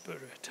your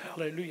Spirit.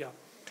 Hallelujah.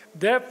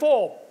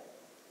 Therefore,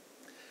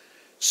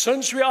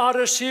 since we are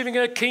receiving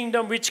a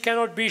kingdom which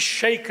cannot be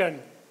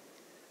shaken,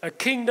 a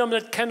kingdom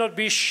that cannot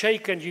be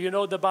shaken. You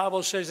know the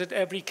Bible says that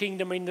every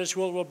kingdom in this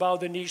world will bow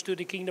the knees to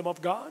the kingdom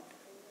of God.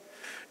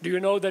 Do you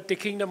know that the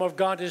kingdom of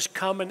God has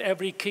come and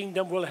every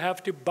kingdom will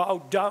have to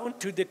bow down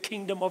to the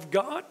kingdom of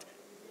God?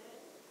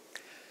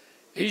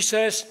 He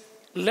says,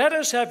 let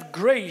us have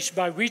grace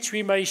by which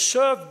we may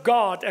serve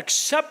God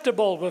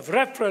acceptable with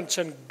reverence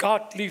and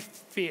godly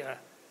fear.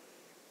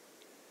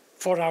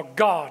 For our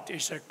God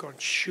is a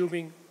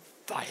consuming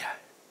fire.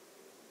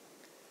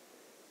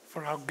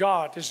 For our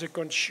God is a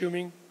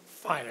consuming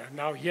fire.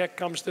 Now here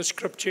comes the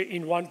scripture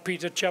in 1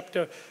 Peter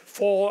chapter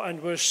 4 and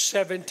verse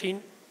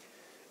 17.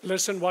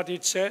 Listen what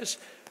it says.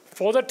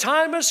 For the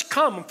time has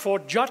come for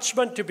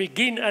judgment to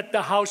begin at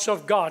the house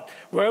of God.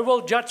 Where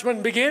will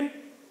judgment begin?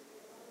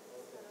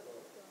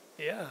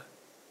 Yeah.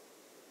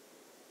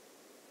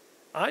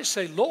 I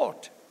say,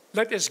 Lord,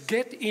 let us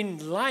get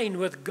in line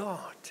with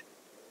God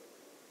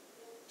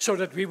so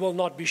that we will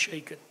not be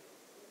shaken.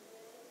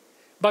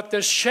 But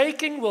the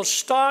shaking will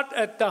start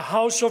at the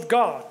house of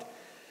God.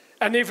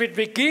 And if it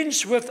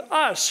begins with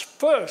us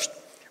first,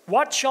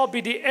 what shall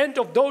be the end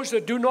of those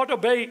that do not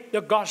obey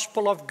the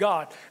gospel of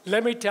God?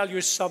 Let me tell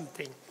you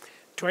something.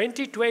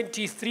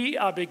 2023,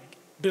 I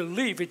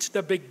believe it's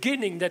the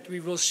beginning that we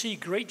will see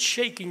great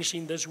shakings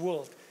in this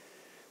world.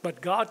 But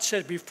God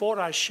said, before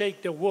I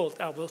shake the world,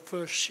 I will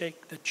first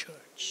shake the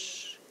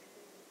church.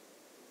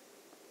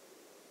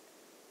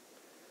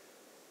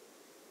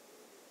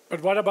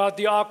 But what about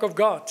the ark of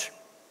God?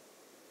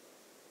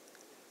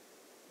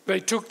 They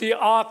took the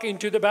ark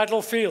into the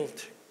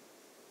battlefield.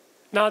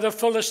 Now the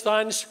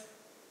Philistines,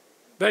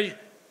 they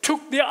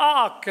took the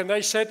ark and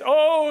they said,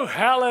 oh,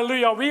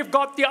 hallelujah, we've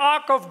got the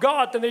ark of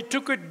God. And they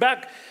took it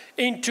back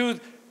into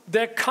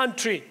their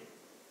country.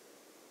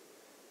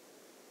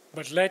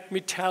 But let me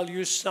tell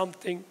you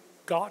something.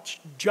 God's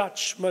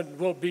judgment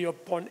will be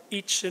upon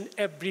each and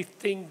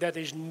everything that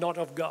is not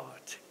of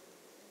God.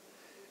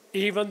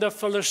 Even the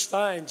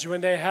Philistines, when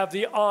they have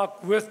the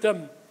ark with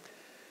them,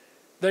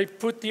 they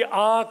put the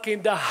ark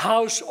in the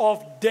house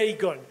of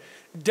Dagon.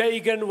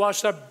 Dagon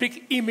was a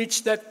big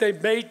image that they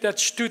made that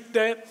stood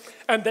there.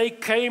 And they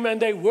came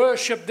and they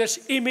worshipped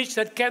this image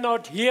that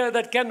cannot hear,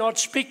 that cannot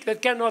speak,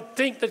 that cannot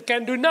think, that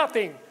can do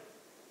nothing.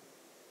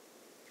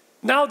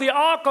 Now the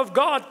ark of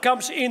God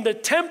comes in the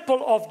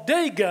temple of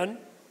Dagon.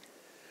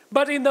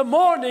 But in the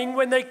morning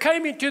when they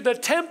came into the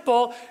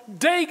temple,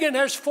 Dagon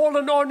has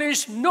fallen on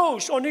his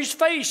nose, on his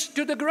face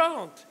to the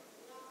ground.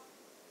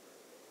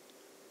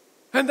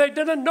 And they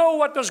didn't know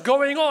what was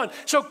going on.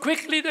 So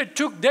quickly they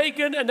took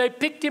Dagon and they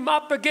picked him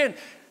up again.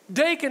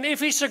 Dagon,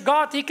 if he's a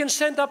god, he can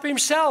stand up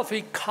himself.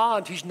 He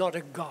can't. He's not a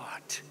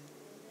god.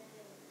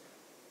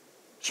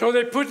 So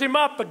they put him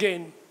up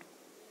again.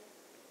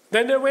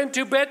 Then they went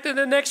to bed, and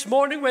the next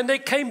morning when they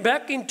came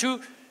back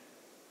into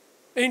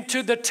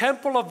the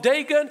temple of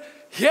Dagon,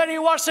 here he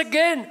was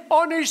again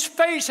on his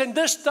face. And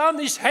this time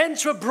his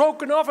hands were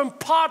broken off and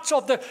parts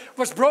of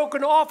was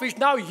broken off. He's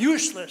now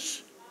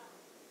useless.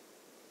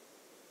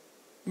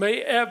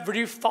 May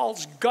every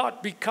false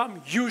god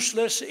become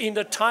useless in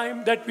the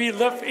time that we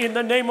live in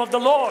the name of the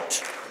Lord.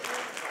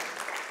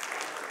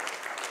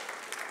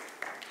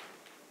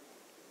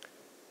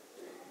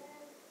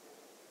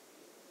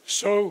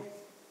 So,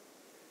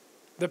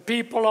 the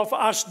people of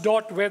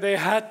Ashdod, where they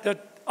had the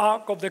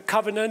Ark of the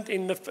Covenant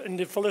in the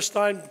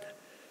Philistine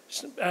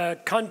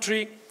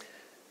country,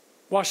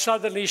 was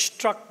suddenly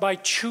struck by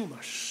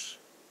tumors.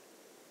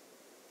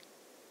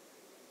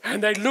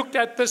 And they looked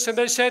at this and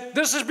they said,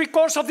 this is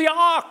because of the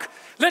ark.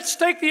 Let's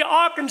take the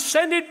ark and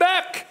send it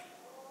back.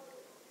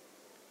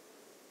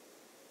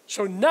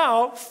 So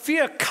now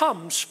fear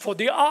comes for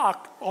the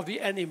ark of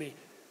the enemy.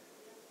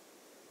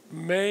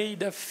 May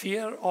the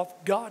fear of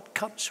God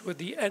comes with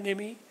the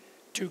enemy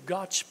to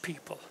God's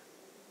people.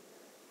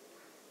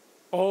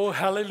 Oh,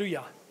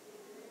 hallelujah.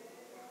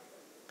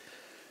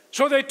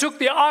 So they took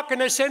the ark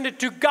and they sent it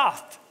to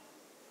Gath,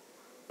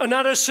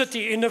 another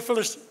city in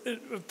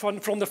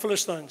from the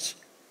Philistines.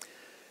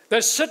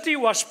 The city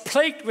was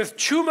plagued with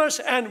tumors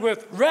and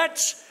with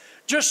rats,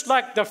 just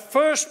like the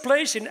first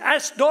place in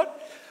Ashdod.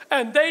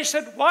 And they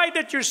said, why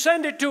did you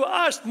send it to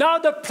us? Now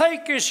the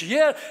plague is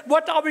here.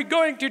 What are we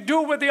going to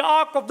do with the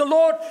ark of the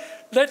Lord?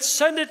 Let's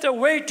send it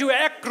away to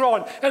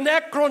Ekron. And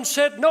Ekron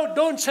said, no,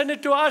 don't send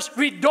it to us.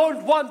 We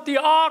don't want the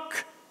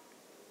ark.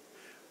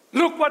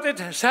 Look what it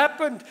has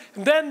happened.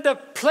 And then the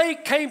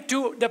plague came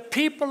to the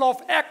people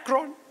of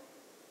Ekron.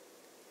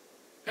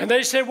 And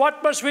they say,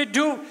 what must we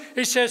do?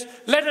 He says,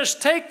 let us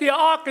take the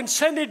ark and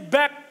send it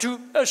back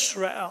to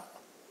Israel.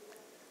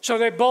 So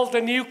they built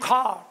a new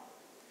car.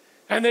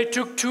 And they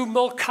took 2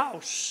 milk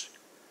cows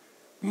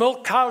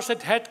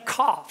that had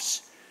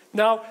calves.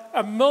 Now,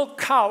 a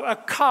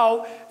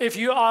cow, if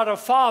you are a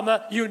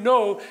farmer, you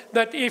know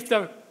that if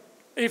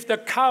the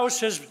cow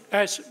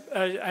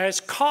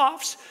has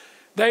calves,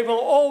 They will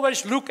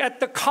always look at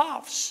the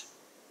calves.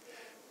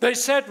 They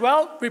said,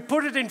 well, we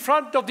put it in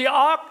front of the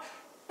ark,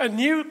 a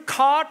new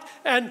cart,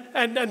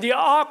 and the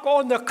ark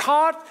on the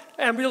cart,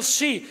 and we'll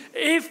see.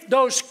 If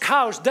those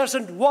cows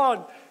doesn't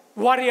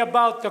worry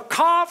about the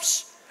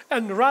calves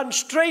and run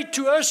straight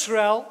to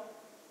Israel,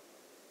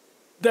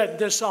 then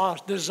this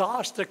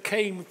disaster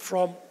came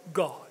from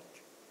God.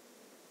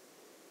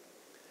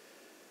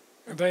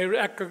 And they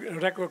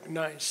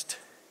recognized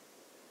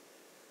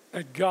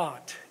that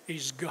God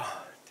is God.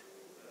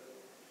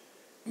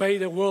 May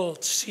the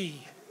world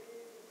see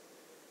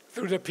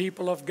through the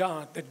people of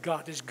God that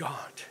God is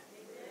God.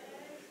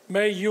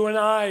 May you and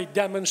I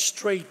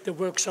demonstrate the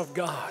works of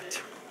God.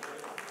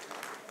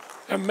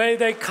 And may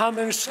they come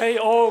and say,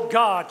 oh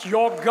God,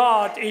 your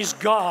God is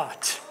God.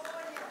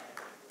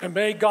 And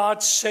may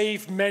God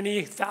save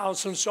many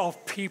thousands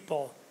of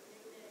people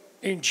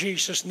in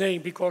Jesus'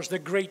 name, because the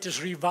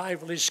greatest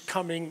revival is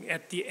coming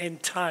at the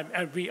end time,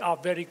 and we are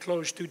very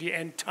close to the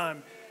end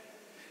time.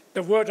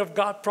 The Word of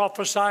God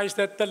prophesies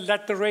that the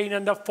latter rain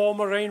and the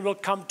former rain will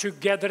come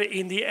together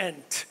in the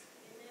end.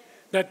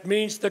 That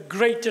means the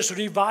greatest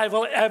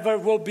revival ever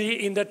will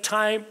be in the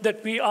time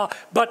that we are,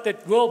 but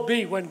it will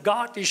be when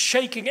God is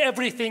shaking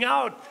everything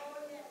out,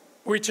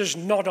 which is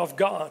not of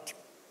God.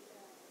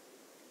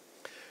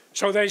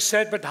 So they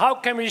said, but how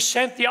can we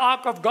send the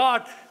ark of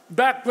God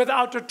back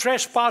without a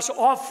trespass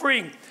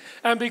offering?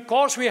 And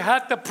because we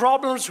had the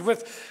problems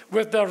with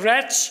the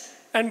rats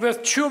and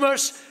with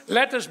tumors,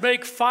 let us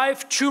make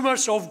 5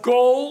 tumors of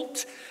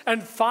gold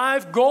and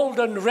 5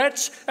 golden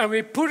rats, and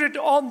we put it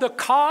on the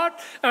cart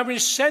and we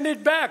send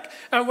it back.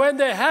 And when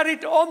they had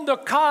it on the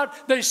cart,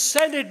 they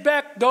sent it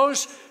back.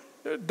 Those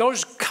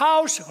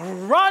cows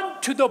run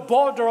to the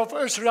border of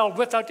Israel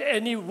without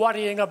any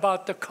worrying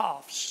about the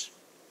calves.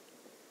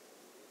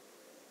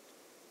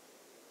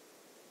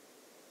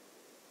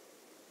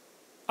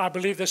 I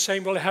believe the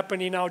same will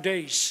happen in our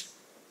days.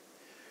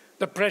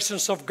 The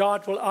presence of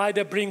God will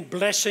either bring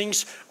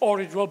blessings or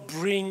it will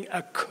bring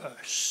a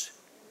curse.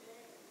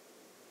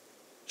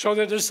 So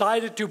they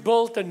decided to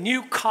build a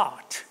new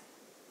cart.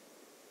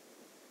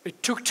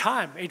 It took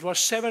time. It was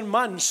 7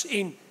 months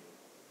in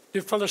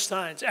the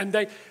Philistines. And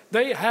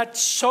they had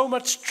so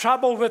much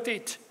trouble with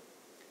it.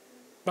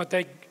 But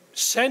they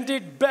sent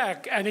it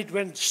back, and it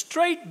went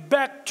straight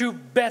back to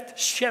Beth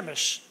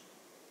Shemesh,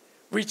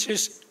 which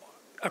is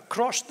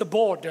across the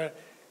border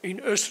in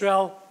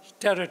Israel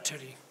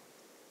territory.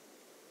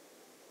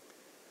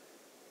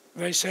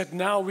 They said,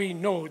 now we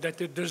know that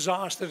the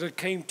disaster that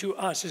came to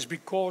us is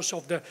because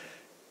of the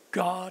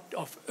God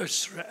of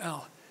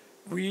Israel.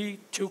 We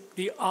took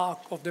the Ark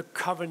of the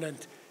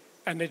Covenant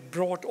and it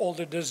brought all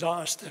the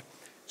disaster.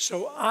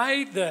 So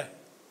either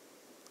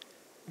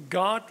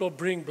God will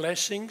bring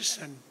blessings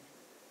and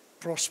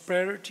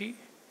prosperity,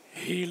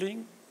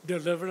 healing,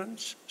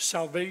 deliverance,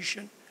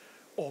 salvation,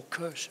 or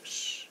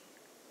curses.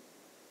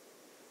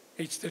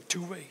 It's the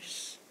 2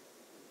 ways.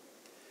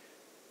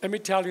 Let me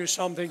tell you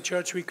something,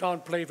 church. We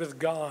can't play with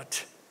God,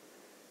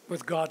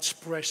 with God's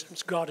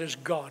presence. God is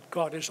God.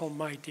 God is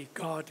Almighty.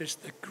 God is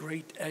the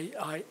great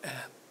I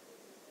am.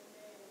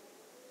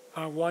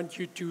 I want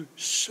you to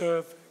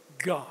serve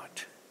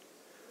God.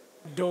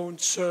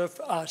 Don't serve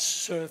us,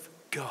 serve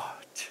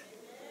God.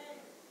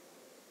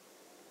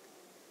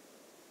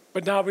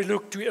 But now we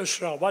look to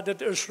Israel. What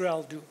did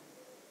Israel do?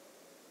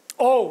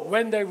 Oh,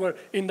 when they were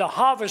in the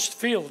harvest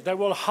field, they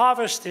were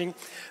harvesting,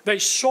 they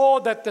saw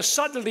that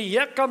suddenly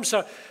here comes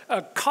a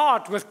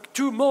cart with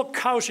 2 milk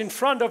cows in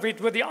front of it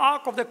with the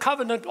Ark of the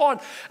Covenant on.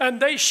 And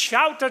they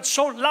shouted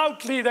so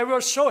loudly, they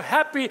were so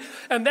happy.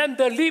 And then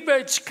the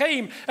Levites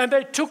came and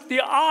they took the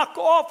ark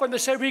off and they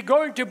said, we're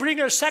going to bring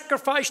a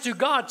sacrifice to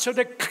God. So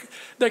they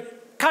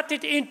cut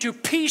it into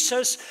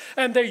pieces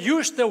and they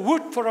used the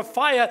wood for a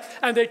fire,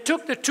 and they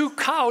took the 2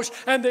 cows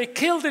and they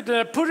killed it and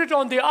they put it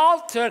on the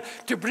altar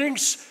to bring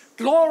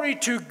glory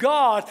to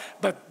God.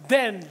 But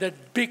then the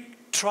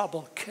big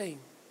trouble came.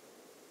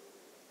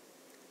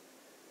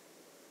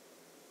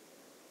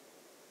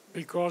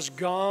 Because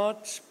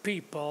God's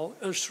people,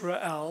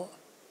 Israel,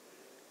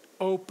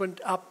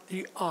 opened up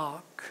the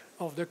Ark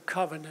of the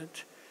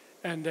Covenant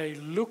and they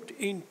looked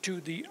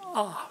into the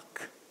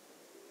Ark,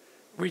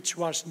 which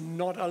was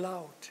not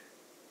allowed.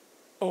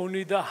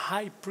 Only the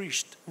high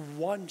priest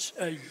once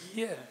a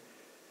year,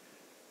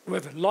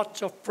 with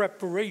lots of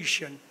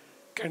preparation,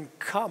 can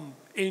come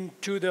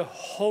into the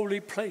holy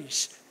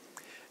place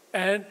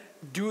and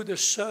do the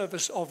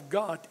service of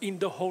God in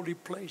the holy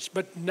place.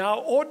 But now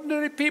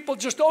ordinary people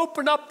just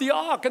open up the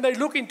ark and they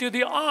look into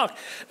the ark.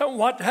 And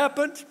what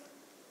happened?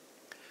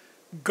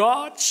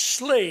 God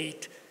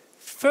slayed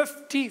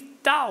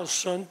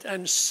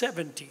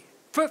 50,070.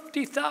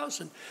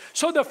 50,000.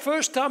 So the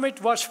first time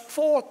it was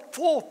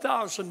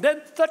 4,000,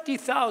 then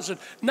 30,000.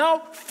 Now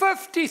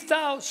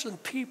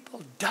 50,000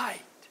 people died.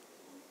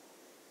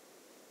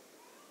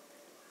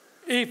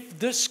 If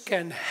this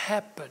can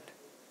happen,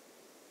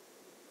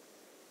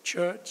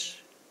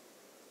 church,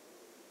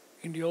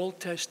 in the Old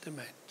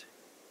Testament,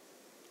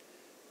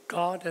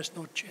 God has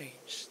not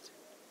changed.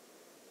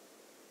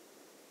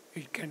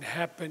 it can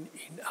happen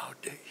in our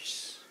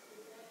days.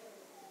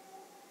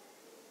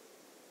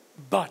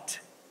 But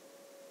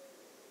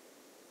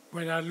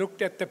when I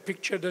looked at the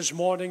picture this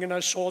morning and I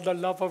saw the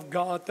love of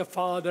God the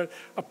Father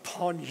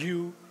upon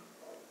you,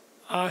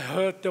 I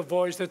heard the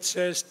voice that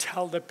says,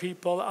 tell the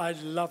people I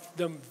love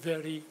them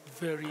very,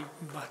 very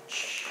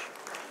much.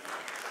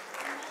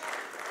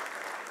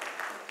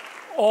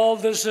 All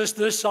this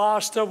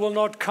disaster will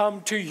not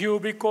come to you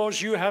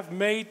because you have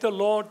made the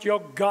Lord your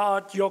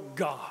God your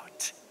God.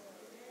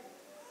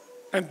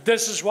 And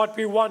this is what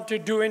we want to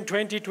do in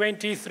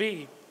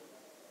 2023.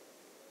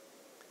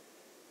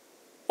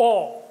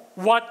 Or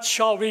what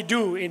shall we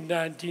do in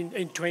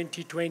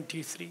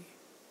 2023?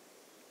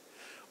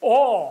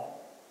 Or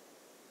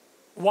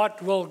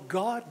what will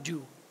God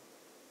do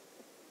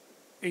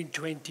in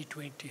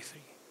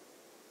 2023?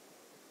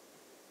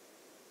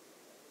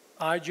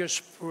 I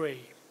just pray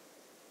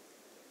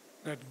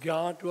that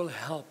God will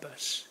help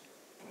us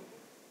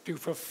to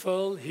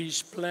fulfill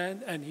His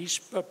plan and His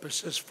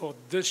purposes for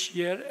this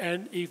year,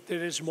 and if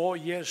there is more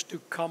years to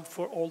come,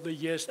 for all the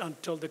years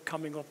until the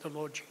coming of the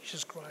Lord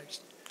Jesus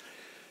Christ.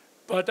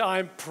 But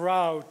I'm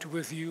proud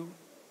with you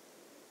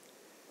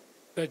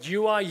that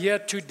you are here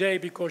today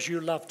because you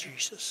love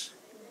Jesus.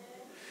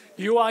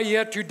 You are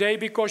here today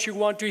because you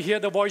want to hear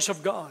the voice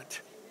of God.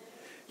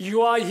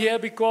 You are here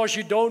because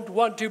you don't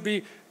want to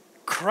be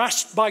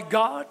crushed by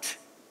God.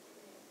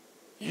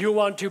 You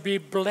want to be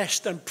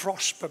blessed and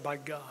prosper by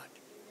God.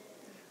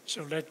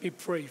 So let me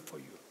pray for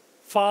you.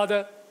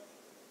 Father,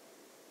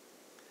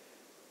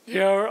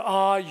 here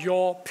are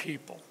your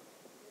people.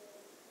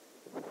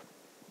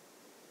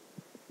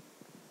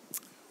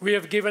 We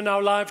have given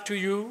our life to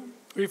you.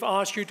 We've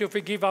asked you to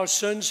forgive our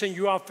sins, and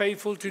you are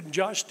faithful to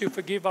just to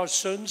forgive our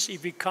sins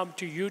if we come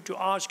to you to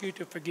ask you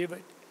to forgive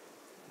it.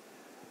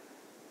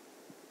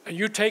 And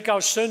you take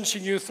our sins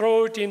and you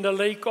throw it in the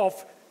lake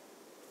of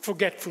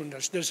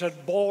forgetfulness. There's a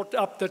board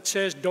up that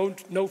says,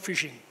 no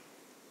fishing.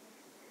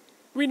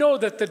 We know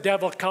that the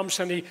devil comes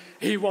and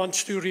he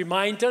wants to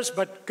remind us,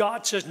 but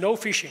God says no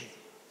fishing.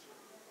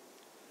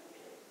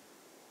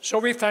 So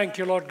we thank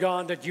you, Lord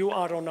God, that you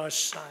are on our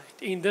side.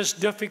 In this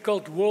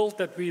difficult world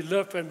that we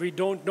live, and we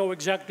don't know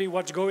exactly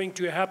what's going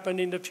to happen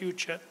in the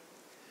future.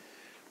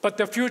 But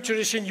the future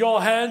is in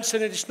your hands,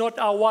 and it is not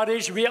our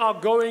worries. We are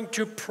going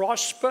to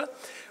prosper.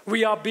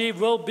 Will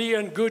be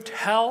in good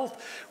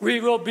health.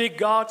 We will be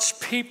God's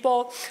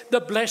people.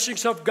 The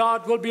blessings of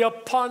God will be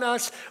upon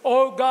us.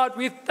 Oh God,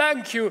 we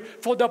thank you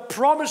for the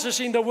promises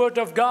in the Word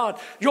of God.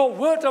 Your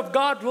Word of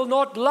God will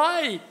not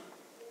lie.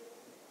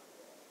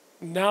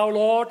 Now,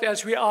 Lord,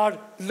 as we are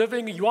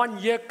living 1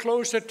 year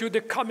closer to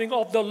the coming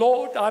of the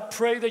Lord, I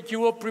pray that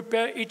you will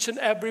prepare each and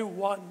every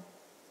one.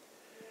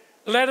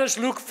 Let us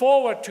look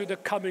forward to the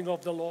coming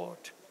of the Lord.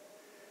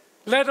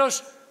 Let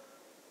us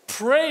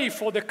pray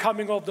for the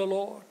coming of the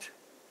Lord.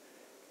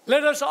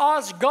 Let us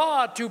ask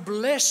God to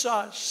bless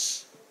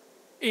us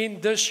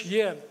in this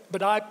year.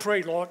 But I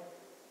pray, Lord,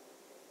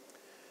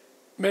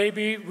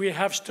 maybe we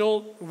have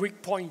still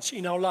weak points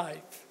in our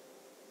life.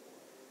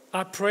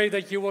 I pray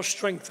that you will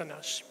strengthen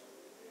us.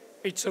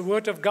 It's the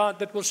Word of God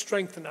that will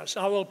strengthen us.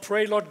 I will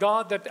pray, Lord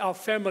God, that our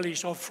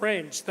families or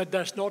friends that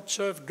does not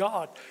serve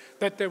God,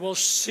 that they will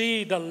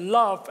see the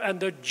love and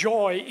the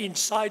joy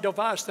inside of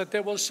us, that they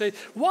will say,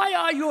 why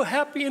are you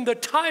happy in the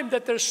time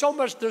that there's so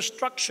much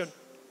destruction?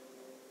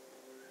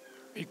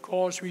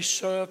 Because we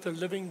serve the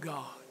living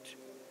God.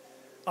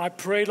 I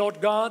pray,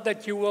 Lord God,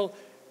 that you will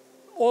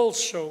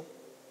also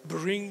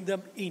bring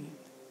them in.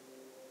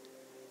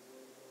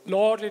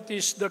 Lord, it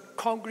is the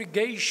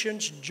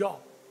congregation's job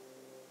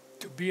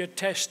to be a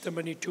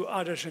testimony to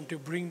others and to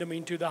bring them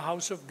into the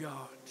house of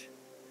God.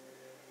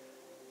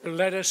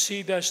 Let us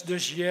see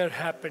this year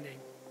happening.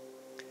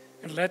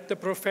 And let the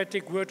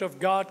prophetic word of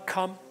God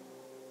come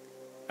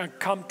and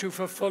come to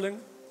fulfilling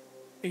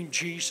in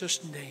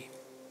Jesus' name.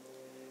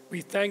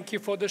 We thank you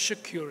for the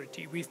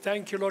security. We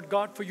thank you, Lord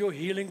God, for your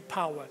healing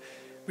power.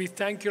 We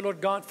thank you, Lord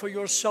God, for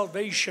your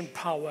salvation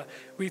power.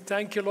 We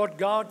thank you, Lord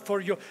God,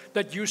 for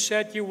that you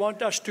said you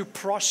want us to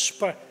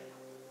prosper.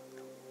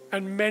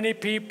 And many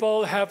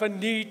people have a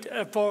need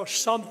for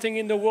something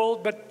in the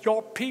world, but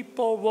your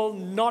people will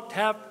not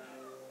have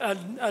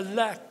a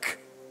lack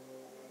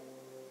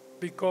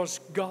because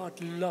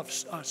God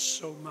loves us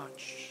so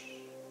much.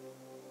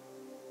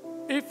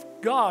 If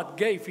God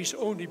gave His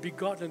only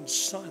begotten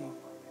Son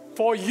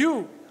for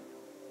you,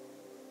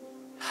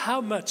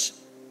 how much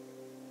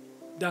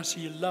does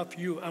He love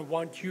you and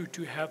want you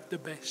to have the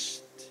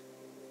best?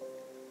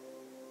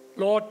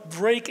 Lord,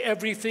 break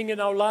everything in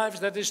our lives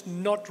that is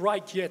not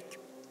right yet.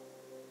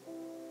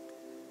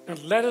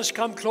 And let us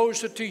come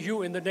closer to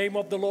you in the name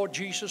of the Lord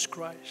Jesus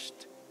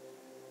Christ.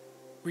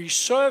 We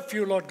serve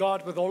you, Lord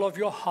God, with all of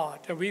your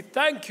heart. And we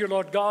thank you,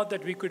 Lord God,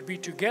 that we could be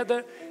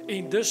together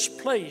in this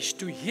place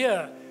to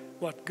hear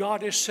what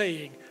God is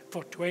saying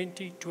for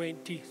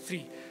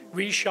 2023.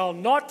 We shall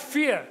not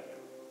fear.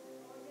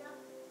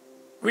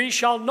 We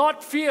shall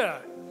not fear.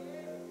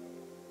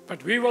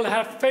 But we will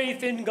have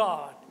faith in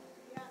God.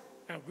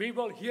 And we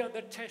will hear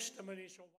the testimonies of